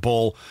Bellerin got the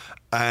ball,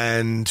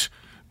 and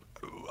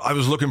I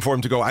was looking for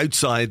him to go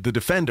outside the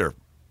defender.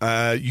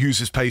 Use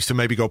his pace to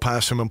maybe go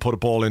past him and put a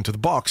ball into the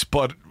box.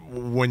 But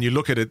when you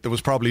look at it, there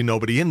was probably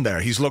nobody in there.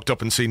 He's looked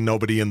up and seen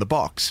nobody in the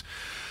box.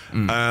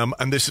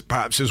 And this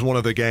perhaps is one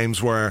of the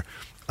games where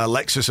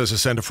Alexis, as a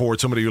centre forward,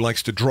 somebody who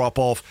likes to drop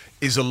off,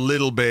 is a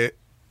little bit,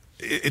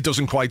 it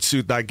doesn't quite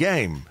suit that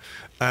game.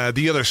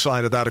 The other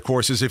side of that, of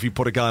course, is if you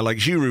put a guy like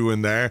Giroud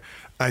in there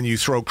and you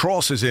throw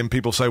crosses in,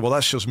 people say, well,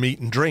 that's just meat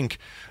and drink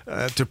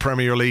to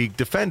Premier League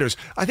defenders.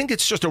 I think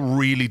it's just a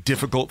really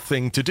difficult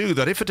thing to do,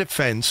 that if a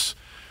defence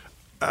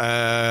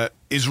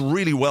is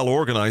really well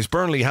organised.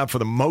 Burnley had, for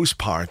the most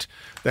part,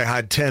 they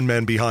had 10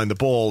 men behind the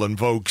ball, and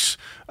Vokes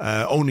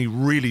only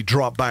really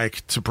dropped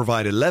back to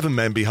provide 11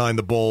 men behind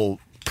the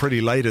ball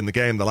pretty late in the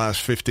game, the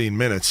last 15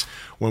 minutes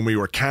when we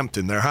were camped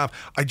in their half.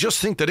 I just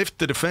think that if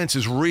the defence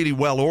is really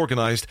well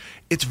organised,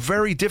 it's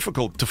very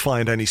difficult to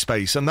find any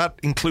space, and that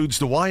includes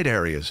the wide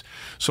areas.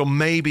 So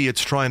maybe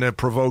it's trying to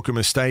provoke a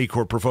mistake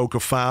or provoke a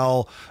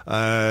foul,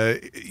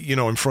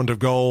 in front of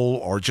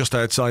goal or just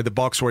outside the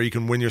box where you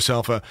can win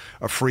yourself a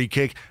free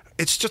kick.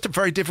 It's just a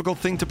very difficult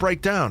thing to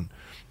break down.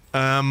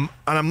 And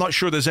I'm not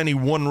sure there's any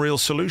one real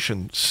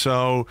solution.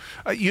 So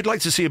you'd like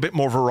to see a bit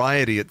more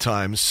variety at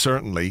times,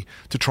 certainly,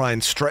 to try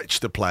and stretch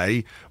the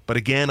play. But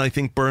again, I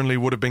think Burnley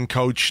would have been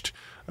coached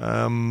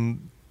to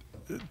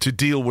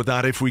deal with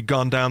that if we'd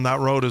gone down that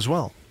road as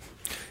well.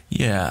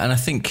 Yeah, and I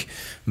think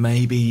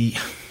maybe,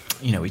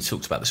 we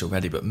talked about this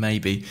already, but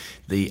maybe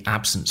the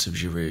absence of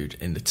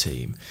Giroud in the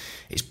team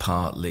is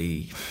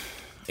partly,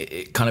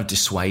 it kind of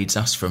dissuades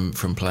us from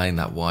playing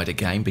that wider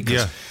game,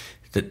 because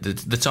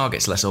the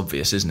target's less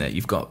obvious, isn't it?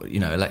 You've got,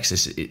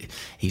 Alexis,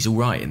 he's all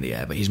right in the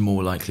air, but he's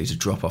more likely to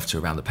drop off to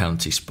around the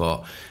penalty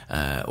spot,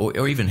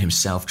 or even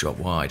himself drop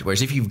wide.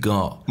 Whereas if you've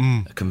got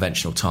a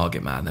conventional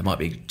target man, there might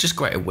be just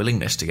greater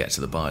willingness to get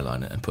to the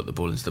byline and put the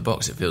ball into the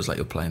box. It feels like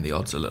you're playing the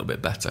odds a little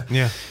bit better.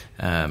 Yeah.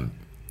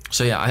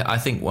 I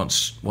think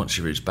once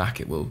Giroud's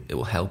back, it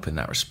will help in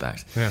that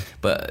respect. Yeah.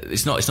 But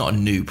it's not a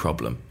new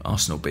problem,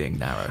 Arsenal being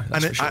narrow.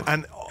 That's for sure.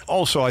 And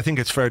also, I think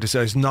it's fair to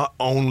say it's not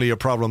only a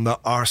problem that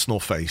Arsenal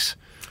face.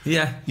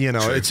 Yeah,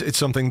 true. It's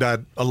something that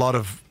a lot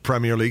of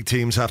Premier League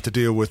teams have to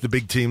deal with. The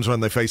big teams,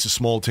 when they face the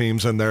small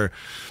teams and they're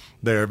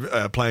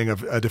They're playing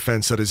a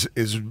defence that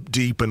is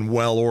deep and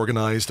well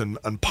organised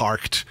and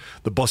parked.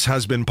 The bus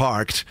has been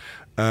parked.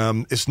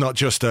 It's not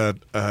just a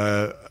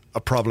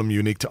problem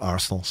unique to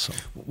Arsenal. So.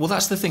 Well,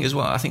 that's the thing as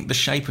well. I think the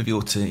shape of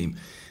your team,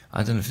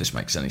 I don't know if this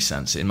makes any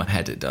sense. In my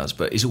head it does,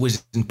 but it's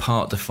always in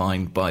part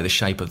defined by the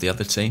shape of the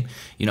other team.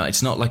 You know,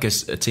 it's not like a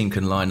team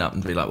can line up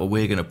and be like, well,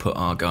 we're going to put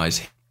our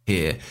guys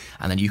here,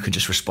 and then you can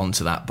just respond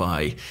to that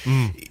by,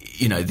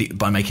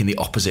 by making the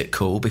opposite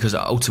call, because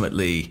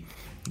ultimately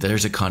there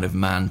is a kind of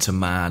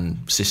man-to-man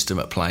system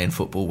at play in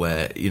football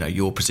where, you know,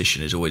 your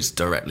position is always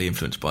directly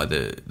influenced by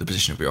the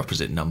position of your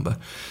opposite number.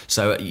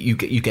 So you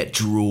get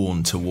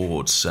drawn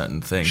towards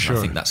certain things. Sure.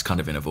 I think that's kind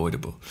of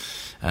unavoidable.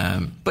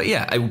 But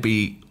yeah, it will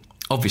be,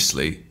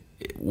 obviously,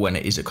 when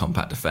it is a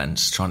compact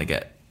defence, trying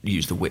to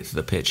use the width of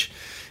the pitch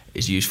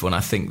is useful. And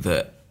I think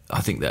that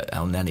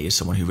El Neni is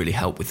someone who really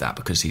helped with that,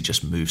 because he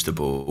just moves the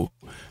ball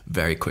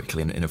very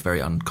quickly in a very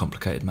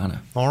uncomplicated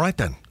manner. All right,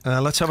 then.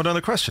 Let's have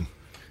another question.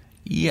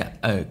 Yeah,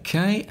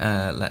 okay.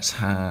 Let's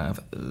have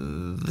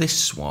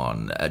this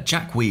one.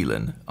 Jack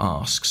Whelan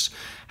asks,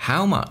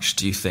 how much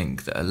do you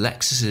think that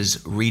Alexis's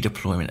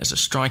redeployment as a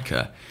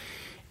striker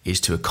is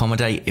to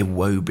accommodate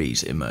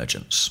Iwobi's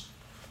emergence?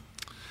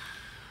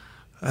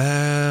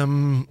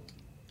 Good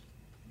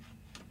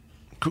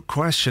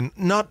question.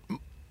 Not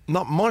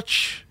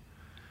much.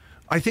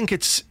 I think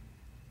it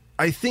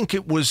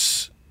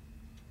was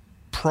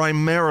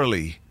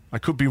primarily, I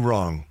could be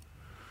wrong,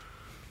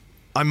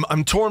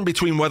 I'm torn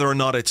between whether or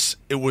not it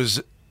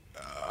was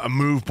a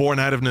move born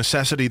out of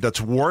necessity that's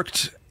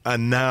worked,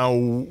 and now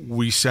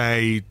we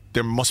say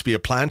there must be a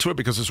plan to it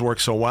because it's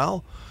worked so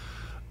well,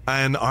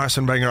 and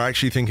Arsene Wenger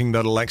actually thinking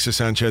that Alexis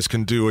Sanchez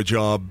can do a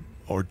job,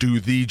 or do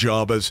the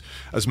job as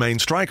main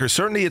striker.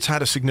 Certainly it's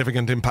had a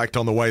significant impact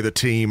on the way the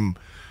team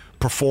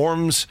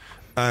performs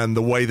and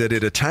the way that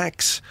it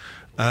attacks.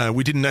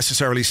 We didn't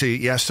necessarily see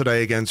it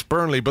yesterday against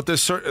Burnley, but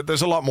there's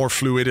a lot more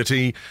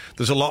fluidity.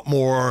 There's a lot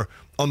more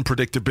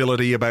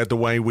unpredictability about the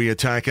way we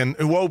attack. And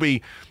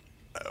Iwobi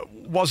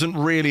wasn't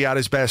really at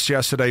his best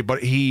yesterday,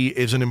 but he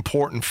is an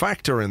important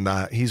factor in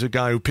that. He's a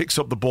guy who picks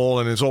up the ball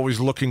and is always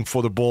looking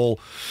for the ball.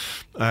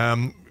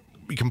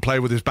 He can play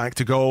with his back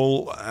to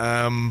goal.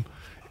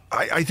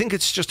 I think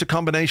it's just a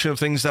combination of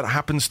things that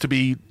happens to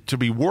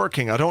be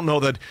working. I don't know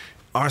that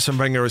Arsene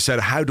Wenger has said,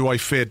 how do I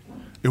fit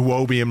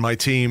Iwobi in my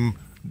team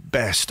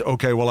best?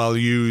 Okay, well, I'll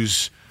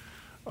use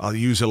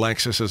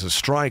Alexis as a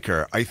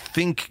striker. I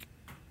think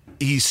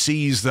he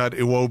sees that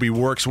Iwobi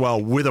works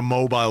well with a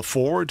mobile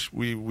forward.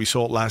 We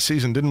saw it last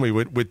season, didn't we,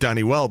 with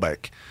Danny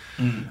Welbeck?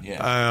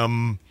 Yeah.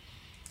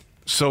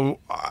 So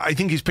I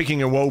think he's picking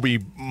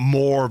Iwobi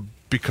more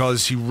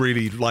because he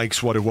really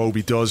likes what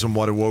Iwobi does and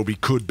what Iwobi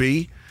could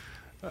be.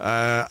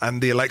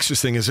 And the Alexis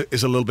thing is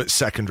a little bit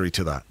secondary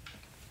to that.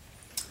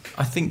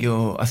 I think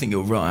you're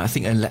right. I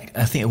think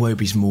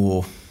Iwobi's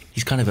more.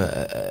 He's kind of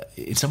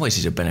in some ways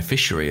he's a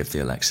beneficiary of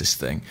the Alexis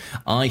thing.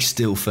 I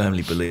still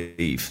firmly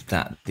believe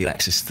that the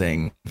Alexis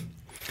thing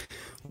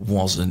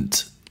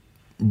wasn't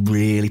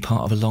really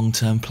part of a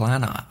long-term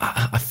plan.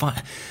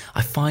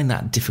 I find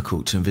that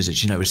difficult to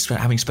envisage. You know,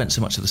 having spent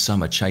so much of the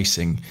summer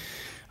chasing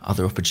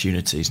other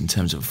opportunities in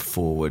terms of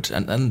forward,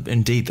 and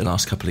indeed the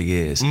last couple of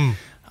years,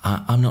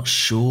 I'm not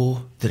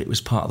sure that it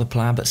was part of the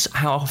plan. But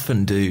how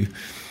often do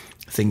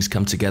things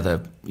come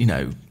together, you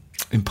know,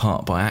 in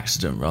part by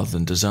accident rather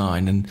than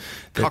design? And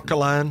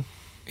Coquelin.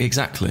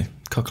 Exactly.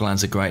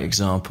 Coquelin's a great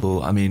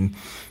example. I mean,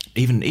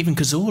 even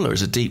Cazorla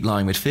as a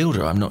deep-lying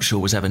midfielder, I'm not sure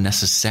was ever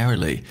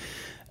necessarily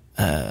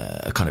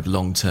a kind of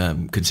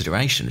long-term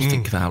consideration.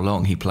 Think of how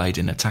long he played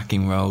in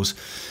attacking roles.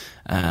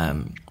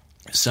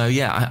 So,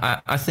 yeah,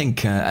 I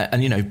think,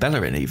 and, you know,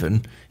 Bellerin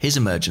even, his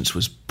emergence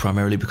was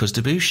primarily because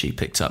Debussy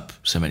picked up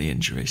so many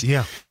injuries.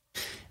 Yeah.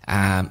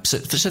 So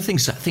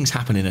things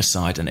happen in a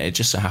side, and it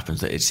just so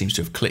happens that it seems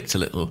to have clicked a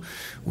little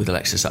with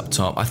Alexis up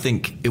top. I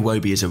think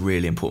Iwobi is a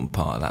really important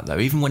part of that, though.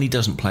 Even when he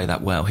doesn't play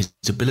that well, his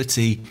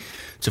ability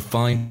to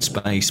find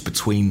space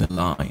between the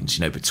lines,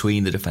 you know,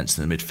 between the defence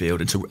and the midfield,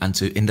 and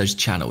to in those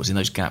channels, in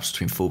those gaps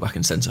between fullback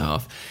and centre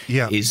half,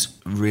 is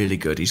really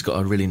good. He's got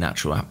a really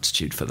natural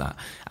aptitude for that,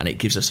 and it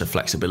gives us a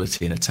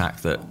flexibility in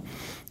attack that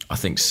I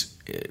think's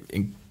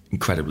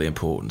incredibly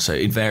important. So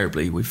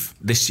invariably,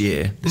 this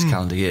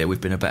calendar year,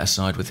 we've been a better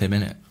side with him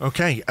in it.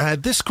 Okay,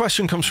 this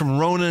question comes from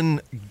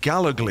Ronan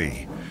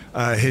Gallagly.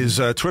 His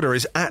Twitter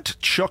is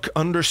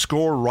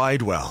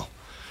 @Chuck_Ridewell.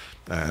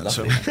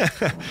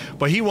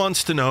 But he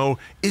wants to know,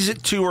 is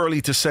it too early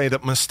to say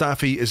that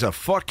Mustafi is a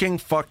fucking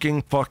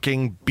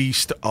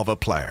beast of a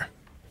player?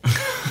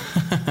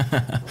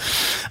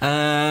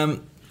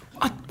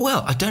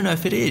 I don't know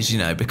if it is, you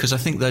know, because I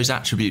think those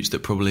attributes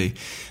that probably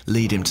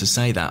lead him to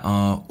say that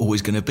are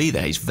always going to be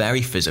there. He's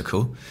very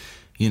physical,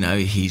 you know,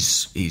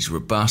 he's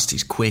robust,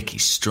 he's quick,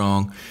 he's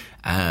strong,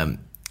 and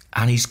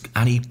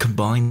he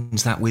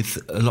combines that with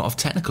a lot of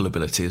technical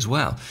ability as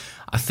well.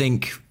 I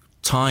think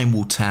time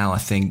will tell,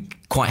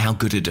 quite how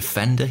good a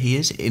defender he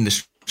is in the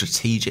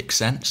strategic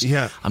sense.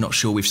 Yeah. I'm not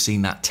sure we've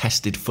seen that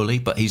tested fully,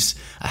 but he's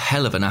a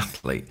hell of an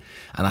athlete.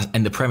 And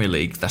in the Premier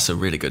League, that's a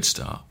really good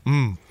start.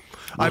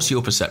 What's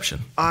your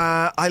perception?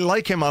 I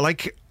like him. I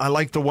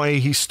like the way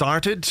he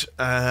started.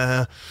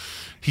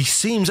 He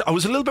seems... I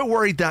was a little bit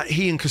worried that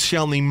he and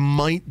Koscielny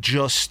might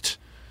just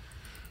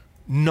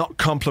not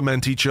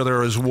complement each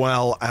other as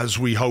well as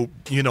we hope.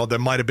 You know, there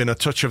might have been a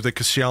touch of the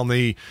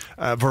Koscielny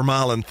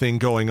Vermaelen thing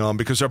going on,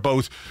 because they're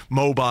both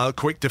mobile,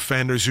 quick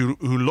defenders who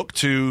look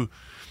to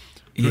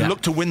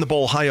win the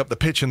ball high up the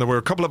pitch. And there were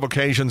a couple of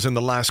occasions in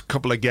the last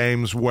couple of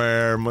games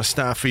where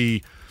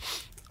Mustafi,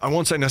 I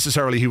won't say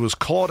necessarily he was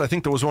caught. I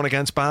think there was one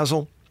against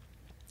Basel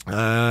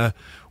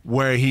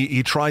where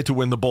he tried to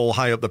win the ball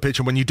high up the pitch,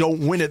 and when you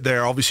don't win it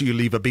there, obviously you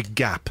leave a big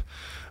gap.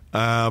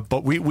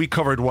 But we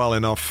covered well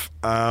enough.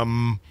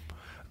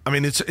 I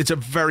mean, it's a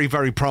very,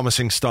 very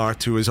promising start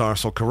to his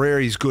Arsenal career.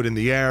 He's good in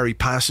the air. He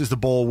passes the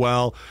ball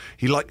well.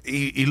 He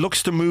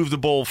looks to move the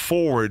ball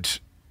forward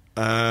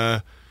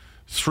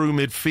through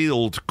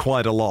midfield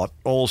quite a lot.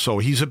 Also,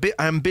 he's a bit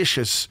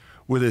ambitious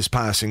with his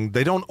passing.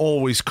 They don't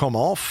always come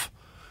off,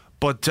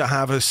 but to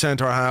have a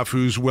centre half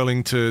who's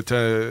willing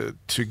to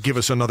give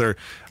us another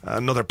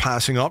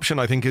passing option,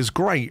 I think is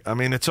great. I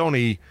mean, it's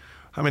only,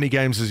 how many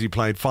games has he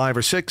played? 5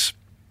 or 6?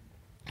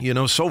 You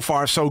know, so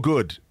far so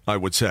good, I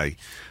would say.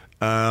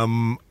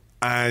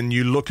 And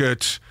you look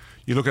at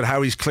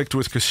how he's clicked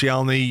with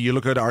Koscielny, you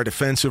look at our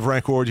defensive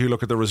record, you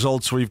look at the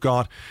results we've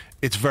got,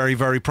 it's very,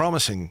 very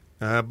promising.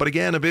 But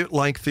again, a bit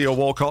like Theo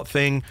Walcott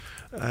thing,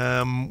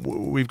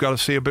 we've got to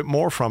see a bit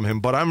more from him.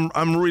 But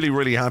I'm really,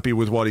 really happy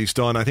with what he's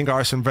done. I think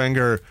Arsene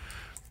Wenger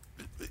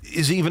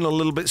is even a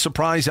little bit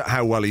surprised at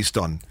how well he's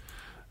done.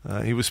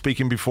 He was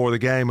speaking before the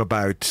game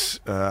about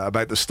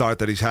the start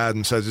that he's had,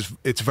 and says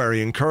it's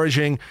very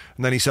encouraging.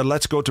 And then he said,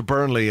 let's go to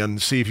Burnley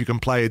and see if you can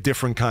play a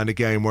different kind of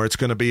game where it's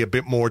going to be a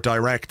bit more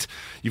direct.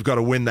 You've got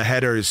to win the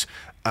headers.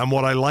 And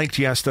what I liked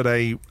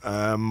yesterday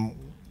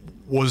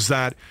was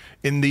that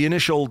in the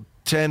initial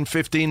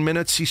 10-15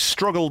 minutes, he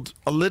struggled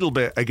a little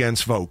bit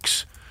against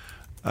Vokes.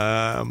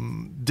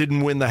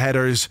 Didn't win the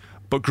headers,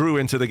 but grew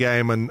into the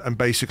game and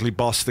basically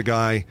bossed the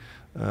guy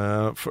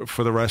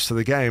for the rest of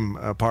the game,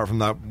 apart from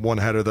that one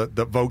header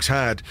that Vokes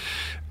had.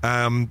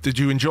 Did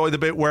you enjoy the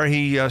bit where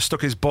he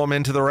stuck his bum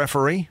into the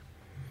referee?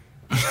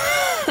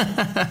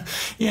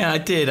 Yeah, I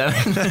did.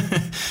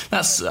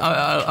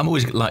 I'm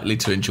always likely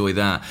to enjoy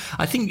that.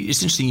 I think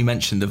it's interesting you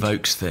mentioned the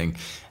Vokes thing.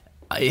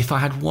 If I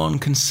had one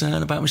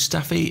concern about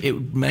Mustafi, it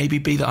would maybe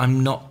be that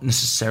I'm not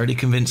necessarily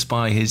convinced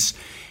by his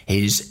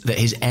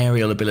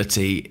aerial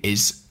ability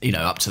is, you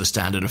know, up to the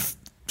standard of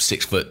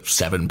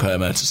 6'7" per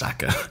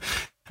Mertesacker.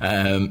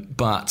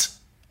 But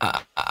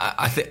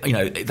I think, you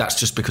know, that's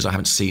just because I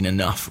haven't seen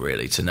enough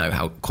really to know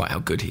how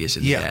good he is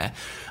in the air.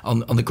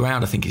 On the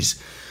ground, I think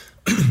he's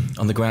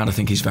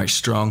very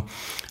strong.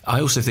 I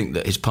also think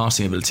that his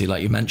passing ability,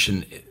 like you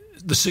mentioned,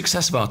 the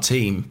success of our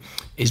team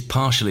is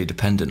partially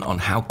dependent on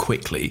how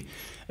quickly,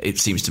 it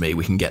seems to me,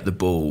 we can get the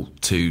ball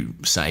to,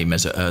 say,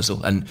 Mesut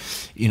Ozil. And,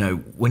 you know,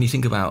 when you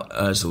think about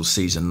Ozil's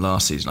season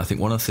last season, I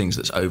think one of the things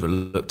that's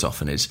overlooked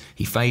often is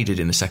he faded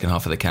in the second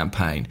half of the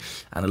campaign,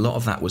 and a lot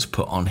of that was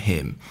put on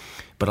him.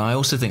 But I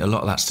also think a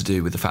lot of that's to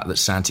do with the fact that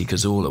Santi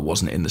Cazorla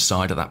wasn't in the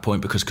side at that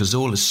point, because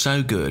Cazorla is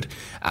so good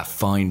at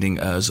finding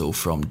Ozil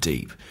from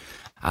deep.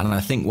 And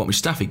I think what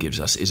Mustafi gives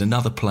us is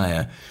another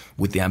player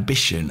with the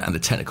ambition and the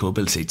technical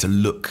ability to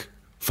look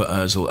for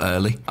Ozil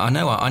early. I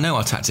know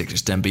our tactics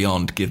extend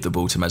beyond give the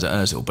ball to Mesut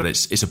Ozil, but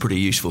it's a pretty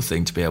useful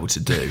thing to be able to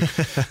do.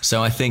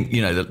 So I think,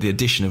 you know, the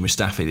addition of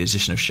Mustafi, the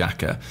addition of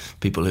Xhaka,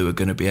 people who are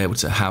going to be able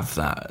to have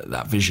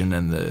that vision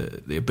and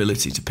the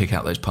ability to pick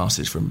out those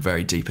passes from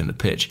very deep in the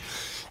pitch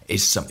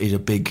is a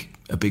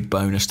big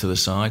bonus to the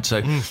side.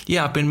 So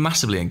yeah, I've been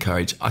massively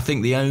encouraged. I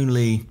think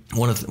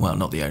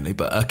not the only,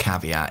 but a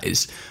caveat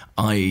is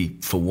I,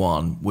 for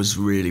one, was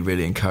really,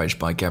 really encouraged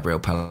by Gabriel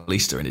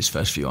Paulista in his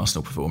first few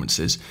Arsenal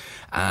performances,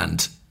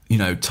 and, you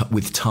know,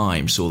 with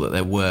time saw that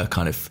there were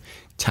kind of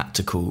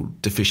tactical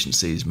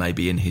deficiencies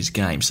maybe in his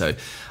game. So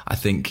I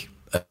think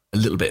a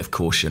little bit of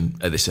caution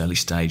at this early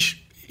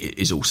stage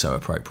is also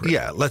appropriate.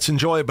 Yeah, let's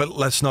enjoy it, but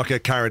let's not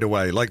get carried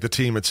away. Like the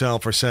team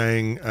itself are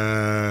saying,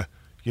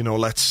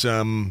 let's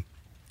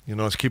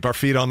keep our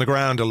feet on the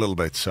ground a little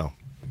bit. So.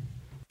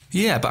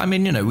 Yeah, but I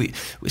mean, you know,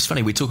 it's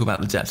funny, we talk about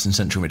the depth in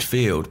central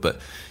midfield,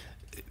 but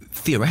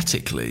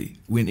theoretically,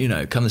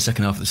 come the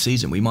second half of the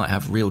season, we might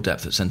have real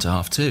depth at centre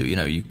half too. You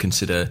know, you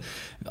consider,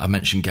 I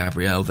mentioned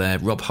Gabriel there,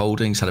 Rob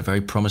Holding's had a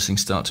very promising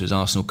start to his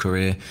Arsenal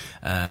career,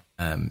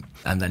 and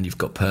then you've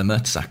got Per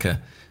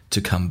Mertesacker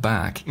to come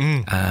back.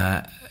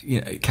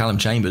 Callum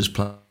Chambers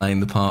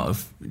playing the part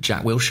of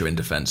Jack Wilshere in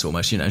defence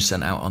almost,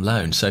 sent out on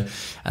loan. So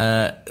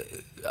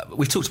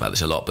we've talked about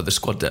this a lot, but the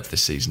squad depth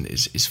this season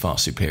is far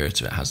superior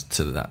to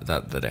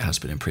that it has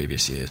been in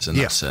previous years, and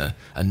that's a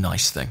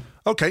nice thing.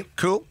 Okay,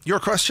 cool. Your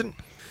question?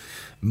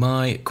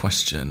 My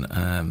question,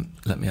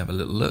 let me have a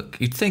little look.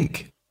 You'd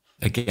think,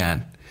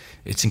 again,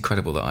 it's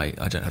incredible that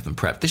I don't have them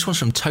prepped. This one's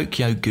from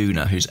Tokyo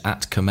Guna, who's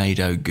at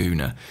Kamedo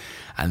Guna,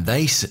 and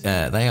they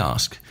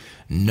ask,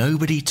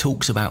 nobody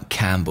talks about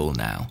Campbell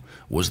now.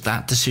 Was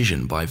that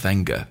decision by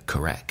Wenger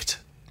correct?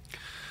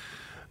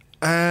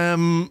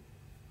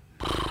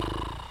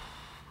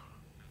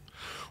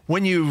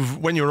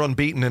 when you're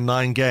unbeaten in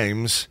 9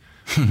 games,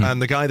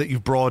 and the guy that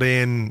you've brought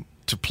in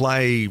to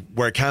play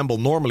where Campbell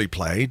normally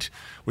played,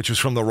 which was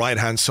from the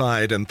right-hand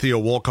side, and Theo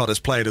Walcott has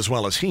played as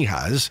well as he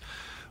has,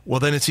 well,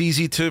 then it's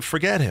easy to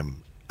forget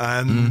him.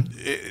 And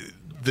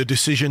the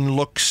decision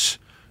looks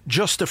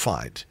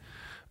justified.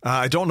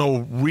 I don't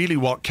know really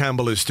what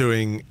Campbell is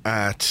doing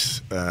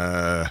at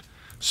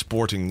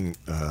Sporting...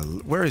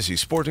 where is he?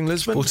 Sporting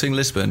Lisbon? Sporting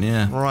Lisbon,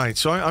 yeah. Right,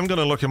 so I'm going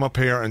to look him up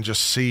here and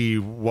just see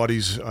what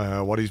he's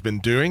been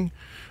doing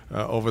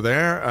over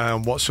there,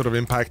 what sort of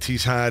impact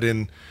he's had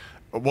in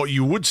what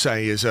you would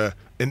say is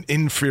an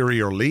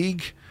inferior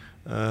league.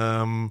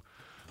 So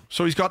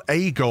he's got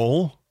a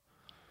goal,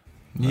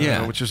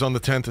 which is on the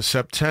 10th of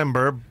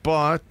September,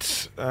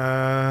 but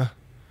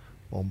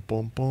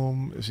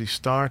is he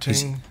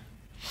starting?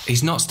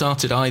 He's not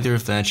started either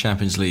of their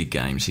Champions League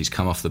games. He's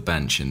come off the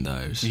bench in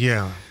those.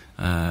 Yeah.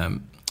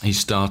 He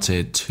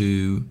started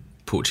 2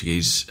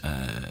 Portuguese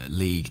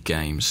league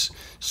games,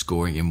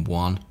 scoring in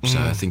 1. So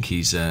I think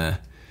he's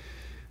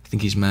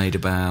made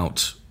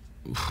about...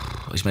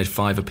 He's made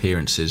 5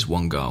 appearances,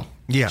 1 goal.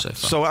 Yeah. So far.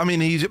 So I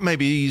mean,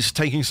 he's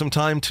taking some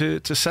time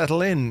to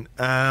settle in.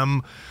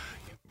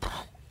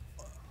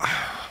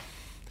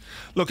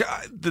 Look,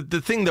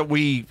 the thing that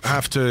we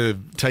have to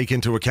take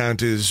into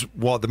account is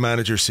what the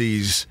manager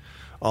sees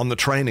on the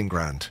training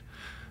ground,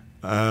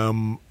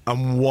 and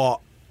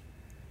what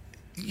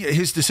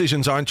his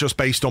decisions aren't just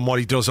based on what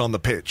he does on the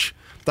pitch.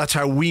 That's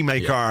how we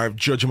make our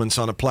judgments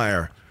on a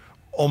player.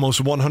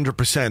 Almost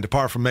 100%,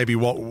 apart from maybe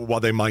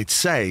what they might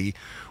say,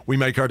 we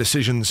make our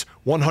decisions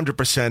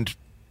 100%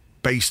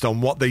 based on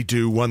what they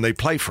do when they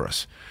play for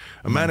us.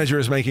 A manager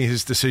is making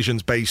his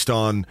decisions based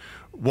on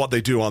what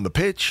they do on the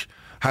pitch,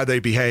 how they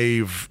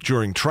behave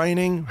during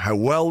training, how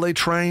well they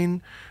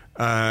train.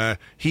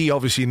 He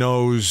obviously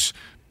knows,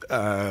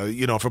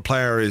 if a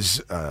player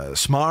is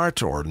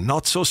smart or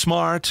not so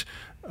smart.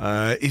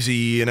 Is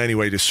he in any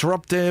way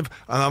disruptive?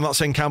 And I'm not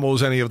saying Campbell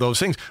is any of those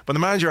things, but the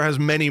manager has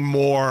many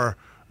more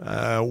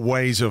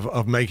ways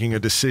of making a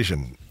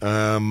decision.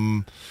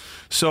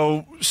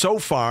 So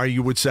far,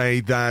 you would say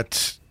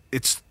that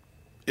it's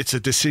a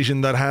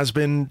decision that has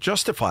been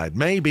justified.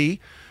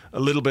 Maybe a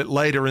little bit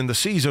later in the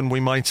season, we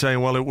might say,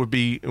 well, it would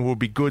be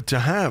good to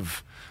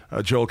have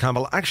Joel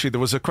Campbell. Actually, there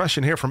was a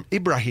question here from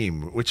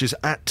Ibrahim, which is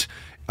at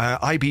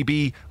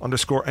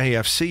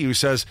IBB_AFC, who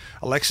says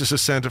Alexis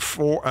is centre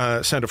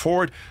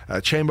forward,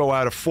 Chambo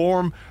out of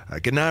form,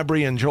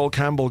 Gnabry and Joel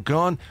Campbell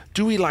gone.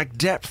 Do we lack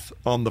depth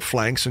on the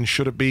flanks, and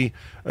should it be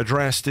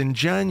addressed in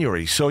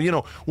January? So,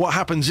 what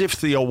happens if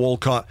Theo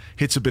Walcott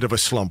hits a bit of a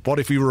slump? What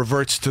if he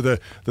reverts to the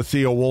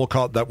Theo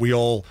Walcott that we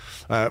all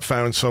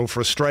found so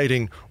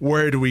frustrating?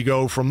 Where do we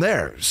go from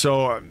there?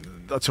 So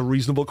that's a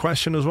reasonable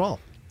question as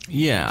well.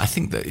 Yeah, I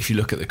think that if you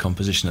look at the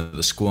composition of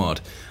the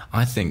squad,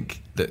 I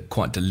think that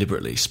quite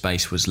deliberately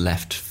space was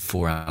left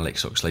for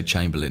Alex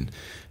Oxlade-Chamberlain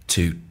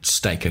to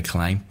stake a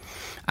claim.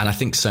 And I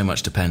think so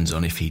much depends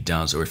on if he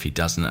does or if he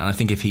doesn't. And I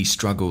think if he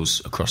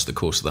struggles across the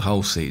course of the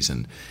whole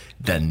season,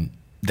 then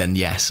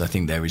yes, I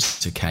think there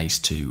is a case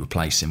to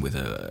replace him with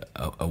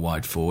a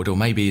wide forward, or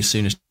maybe as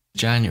soon as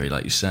January,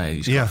 like you say.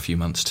 He's got a few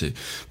months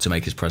to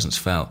make his presence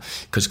felt.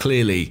 Because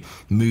clearly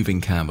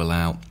moving Campbell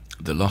out,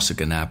 the loss of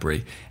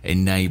Gnabry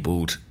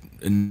enabled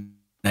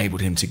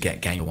him to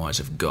get game-wise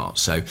have got.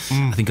 So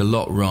I think a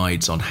lot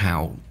rides on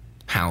how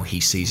he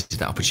sees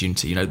that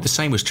opportunity. The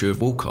same was true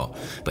of Walcott,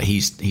 but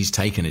he's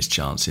taken his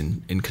chance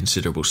in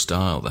considerable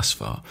style thus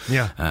far.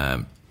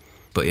 Yeah.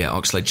 But yeah,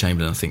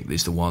 Oxlade-Chamberlain, I think,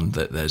 is the one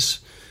that there's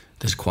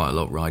quite a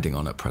lot riding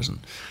on at present,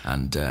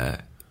 and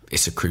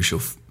it's a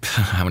crucial.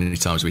 How many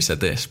times have we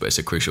said this? But it's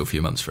a crucial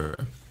few months for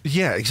him.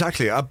 Yeah,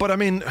 exactly. But I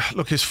mean,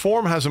 look, his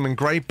form hasn't been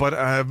great,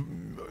 but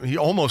he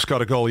almost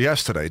got a goal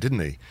yesterday, didn't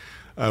he?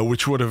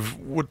 Which would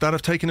that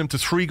have taken him to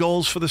 3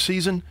 goals for the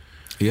season?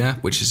 Yeah,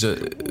 which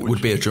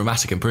would be a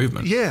dramatic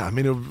improvement. Yeah, I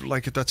mean,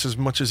 that's as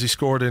much as he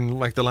scored in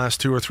the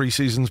last 2 or 3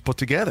 seasons put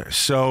together.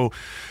 So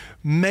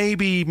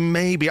maybe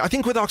I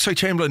think with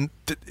Oxlade-Chamberlain,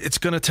 it's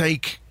going to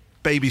take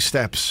baby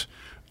steps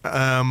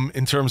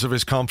in terms of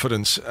his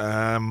confidence.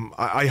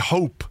 I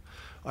hope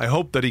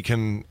that he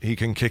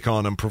can kick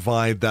on and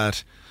provide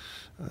that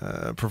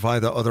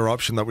other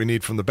option that we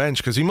need from the bench,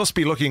 because he must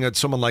be looking at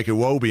someone like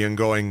Iwobi and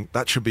going,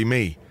 that should be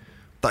me.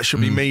 That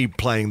should be me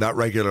playing that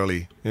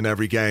regularly in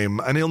every game.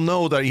 And he'll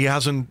know that he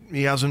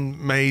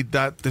hasn't made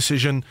that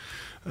decision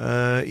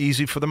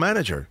easy for the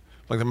manager.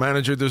 Like the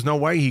manager, there's no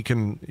way he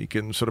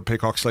can sort of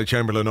pick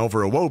Oxlade-Chamberlain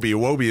over Iwobi.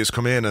 Iwobi has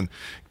come in and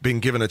been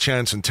given a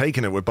chance and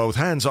taken it with both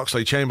hands.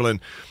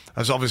 Oxlade-Chamberlain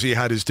has obviously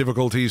had his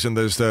difficulties, and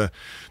there's the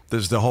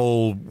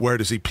whole where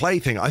does he play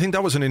thing. I think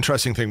that was an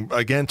interesting thing.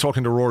 Again,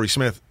 talking to Rory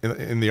Smith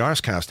in the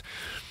Arsecast,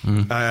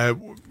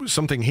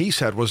 something he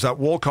said was that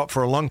Walcott,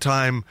 for a long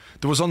time,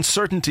 there was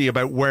uncertainty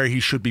about where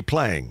he should be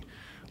playing.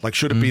 Like,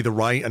 should it be the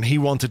right? And he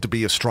wanted to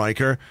be a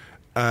striker,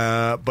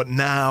 but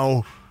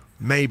now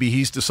maybe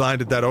he's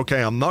decided that,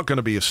 okay, I'm not going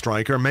to be a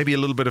striker. Maybe a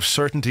little bit of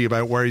certainty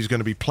about where he's going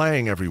to be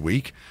playing every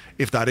week.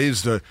 If that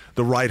is the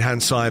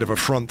right-hand side of a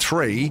front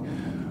three,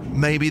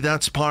 maybe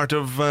that's part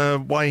of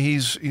why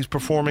he's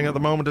performing at the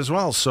moment as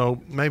well.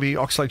 So maybe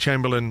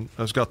Oxlade-Chamberlain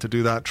has got to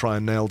do that, try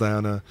and nail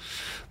down a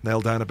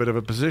bit of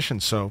a position.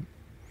 So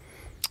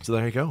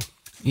there you go.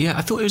 Yeah,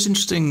 I thought it was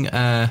interesting.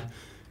 I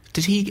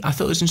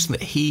thought it was interesting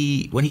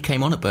that when he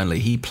came on at Burnley,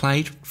 he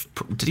played.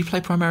 Did he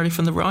play primarily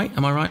from the right?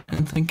 Am I right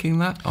in thinking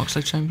that,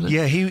 Oxlade-Chamberlain?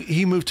 Yeah,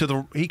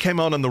 he came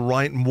on the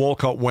right, and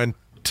Walcott went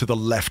to the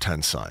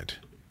left-hand side,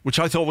 which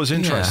I thought was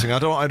interesting. Yeah. I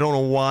don't know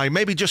why.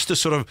 Maybe just to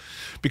sort of,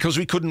 because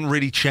we couldn't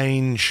really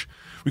change.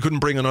 We couldn't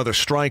bring another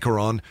striker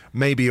on.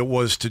 Maybe it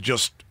was to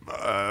just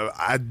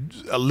add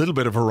a little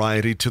bit of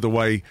variety to the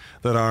way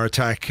that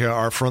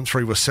our front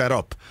three was set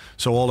up.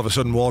 So all of a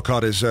sudden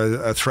Walcott is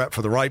a threat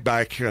for the right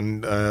back,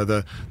 and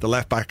the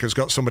left back has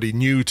got somebody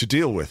new to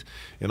deal with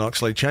in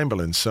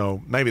Oxlade-Chamberlain.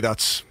 So maybe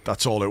that's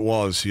all it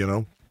was, you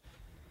know.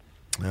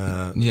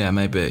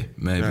 Maybe.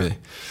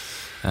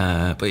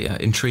 Yeah. But yeah,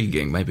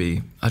 intriguing.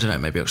 Maybe, I don't know,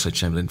 maybe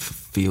Oxlade-Chamberlain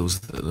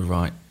feels that the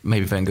right,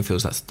 maybe Wenger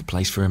feels that's the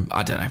place for him.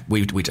 I don't know.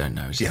 We don't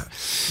know. Yeah,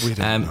 we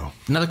don't know.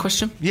 Another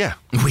question? Yeah.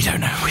 We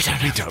don't know. We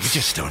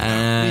just don't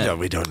know.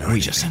 We don't know. We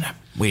just don't know.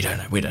 We don't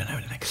know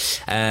anything.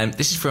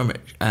 This is from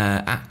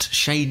at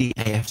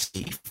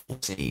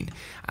ShadyAFC14,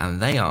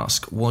 and they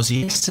ask, was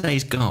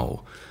yesterday's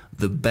goal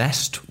the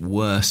best,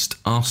 worst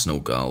Arsenal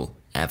goal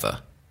ever?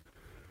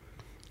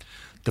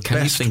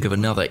 Can you think of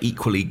another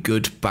equally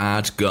good,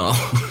 bad goal?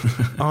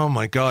 Oh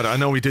my God! I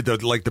know we did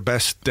the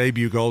best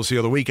debut goals the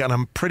other week, and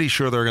I'm pretty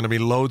sure there are going to be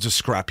loads of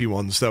scrappy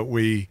ones that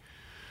we're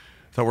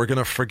going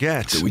to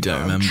forget. That we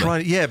don't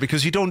remember.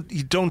 Because you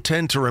don't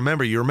tend to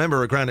remember. You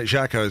remember a Granit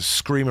Xhaka's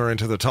screamer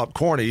into the top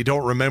corner. You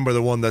don't remember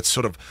the one that's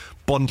sort of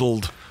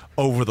bundled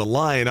over the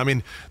line. I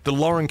mean, the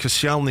Lauren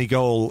Koscielny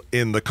goal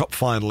in the cup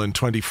final in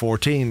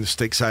 2014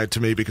 sticks out to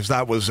me because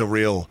that was a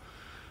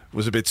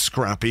bit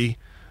scrappy.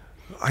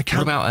 What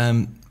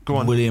about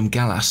William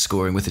Gallas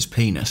scoring with his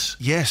penis?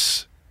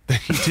 Yes,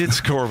 he did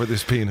score with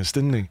his penis,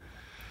 didn't he?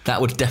 That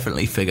would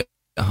definitely figure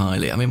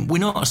highly. I mean, we're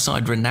not a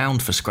side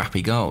renowned for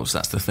scrappy goals.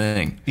 That's the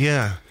thing.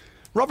 Yeah.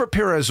 Robert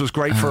Perez was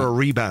great for a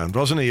rebound,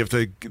 wasn't he? If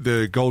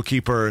the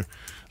goalkeeper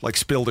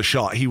spilled a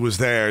shot, he was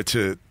there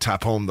to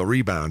tap home the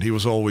rebound. He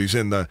was always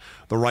in the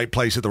right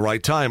place at the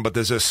right time, but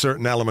there's a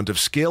certain element of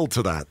skill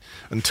to that.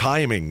 And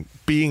timing,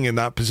 being in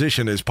that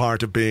position is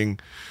part of being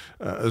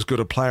as good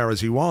a player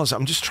as he was.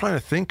 I'm just trying to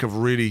think of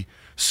really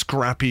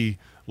scrappy,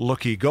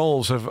 lucky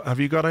goals. Have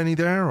you got any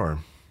there? Or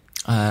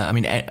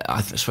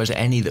I suppose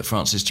any that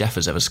Francis Jeff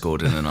has ever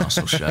scored in an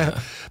Arsenal shirt.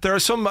 There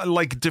are some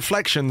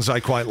deflections I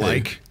quite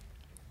like.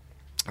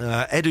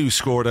 Edu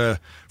scored a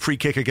free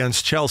kick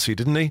against Chelsea,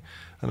 didn't he?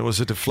 And it was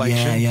a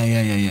deflection.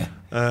 Yeah.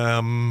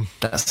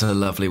 That's a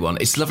lovely one.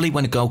 It's lovely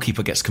when a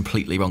goalkeeper gets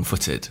completely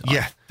wrong-footed.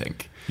 Yeah, I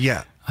think.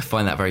 Yeah, I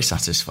find that very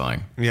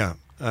satisfying. Yeah.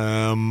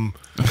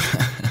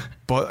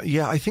 But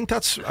yeah, I think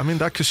that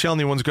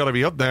Koscielny one's got to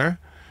be up there.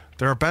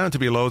 There are bound to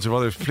be loads of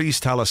others. Please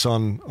tell us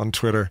on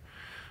Twitter.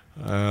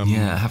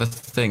 Have a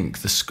think.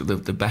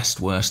 The best,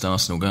 worst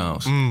Arsenal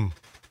goals.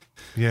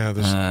 Yeah,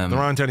 there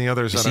aren't any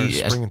others that are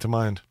springing to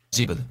mind.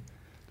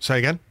 Say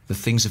again? The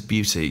things of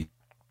beauty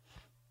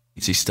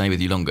stay with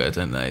you longer,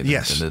 don't they?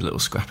 Yes. The little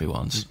scrappy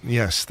ones.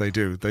 Yes, they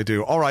do.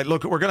 All right,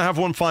 look, we're going to have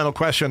one final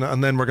question,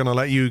 and then we're going to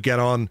let you get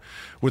on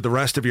with the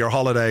rest of your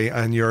holiday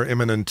and your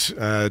imminent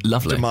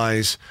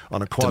demise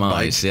on a quad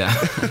bike. Yeah.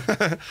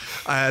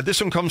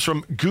 This one comes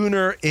from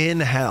Gunnar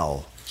in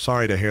Hell.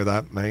 Sorry to hear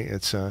that, mate.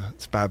 It's a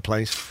bad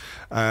place.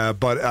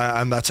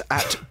 And that's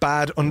at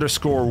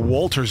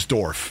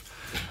 @bad_Waltersdorf.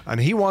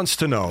 And he wants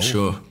to know...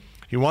 Sure.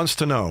 He wants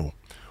to know...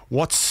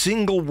 What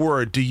single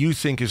word do you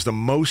think is the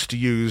most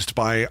used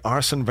by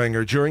Arsene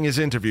Wenger during his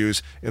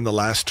interviews in the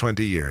last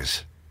 20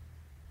 years?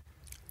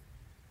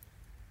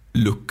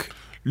 Look.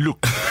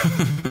 Look.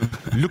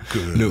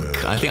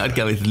 Look. I think I'd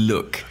go with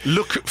look.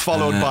 Look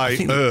followed by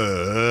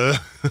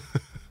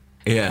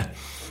Yeah.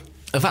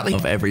 The fact that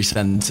of every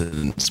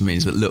sentence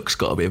means that look's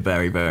got to be a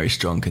very, very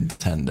strong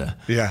contender.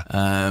 Yeah.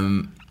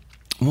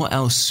 What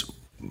else?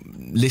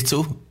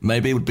 Little,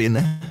 maybe, would be in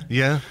there.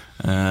 Yeah.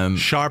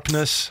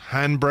 Sharpness,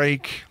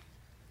 handbrake.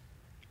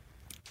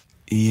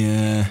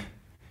 Yeah.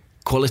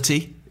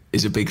 Quality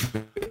is a big...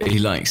 He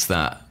likes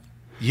that.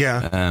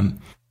 Yeah.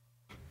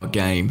 A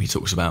game he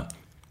talks about.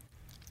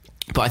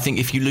 But I think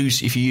if you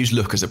use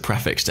look as a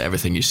prefix to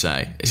everything you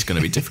say, it's going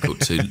to be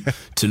difficult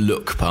to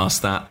look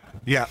past that.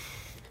 Yeah.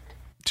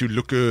 To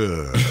look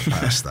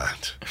past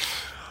that.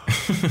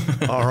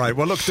 All right.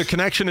 Well, look, the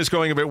connection is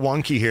going a bit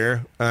wonky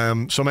here,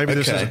 so maybe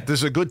this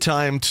is a good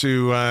time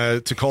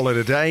to call it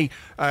a day.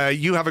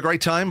 You have a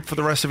great time for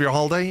the rest of your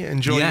holiday.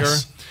 Enjoy your.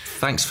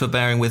 Thanks for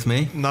bearing with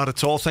me. Not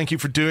at all. Thank you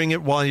for doing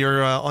it while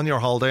you're on your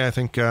holiday. I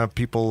think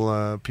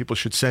people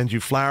should send you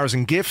flowers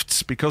and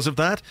gifts because of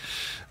that.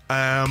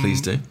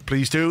 Please do.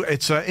 Please do.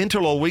 It's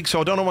Interlull all week,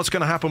 so I don't know what's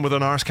going to happen with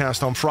an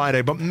Arsecast on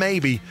Friday, but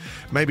maybe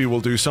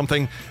we'll do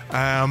something.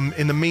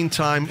 In the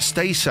meantime,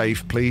 stay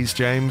safe, please,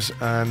 James,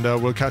 and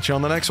we'll catch you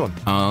on the next one.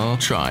 I'll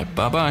try.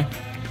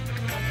 Bye-bye.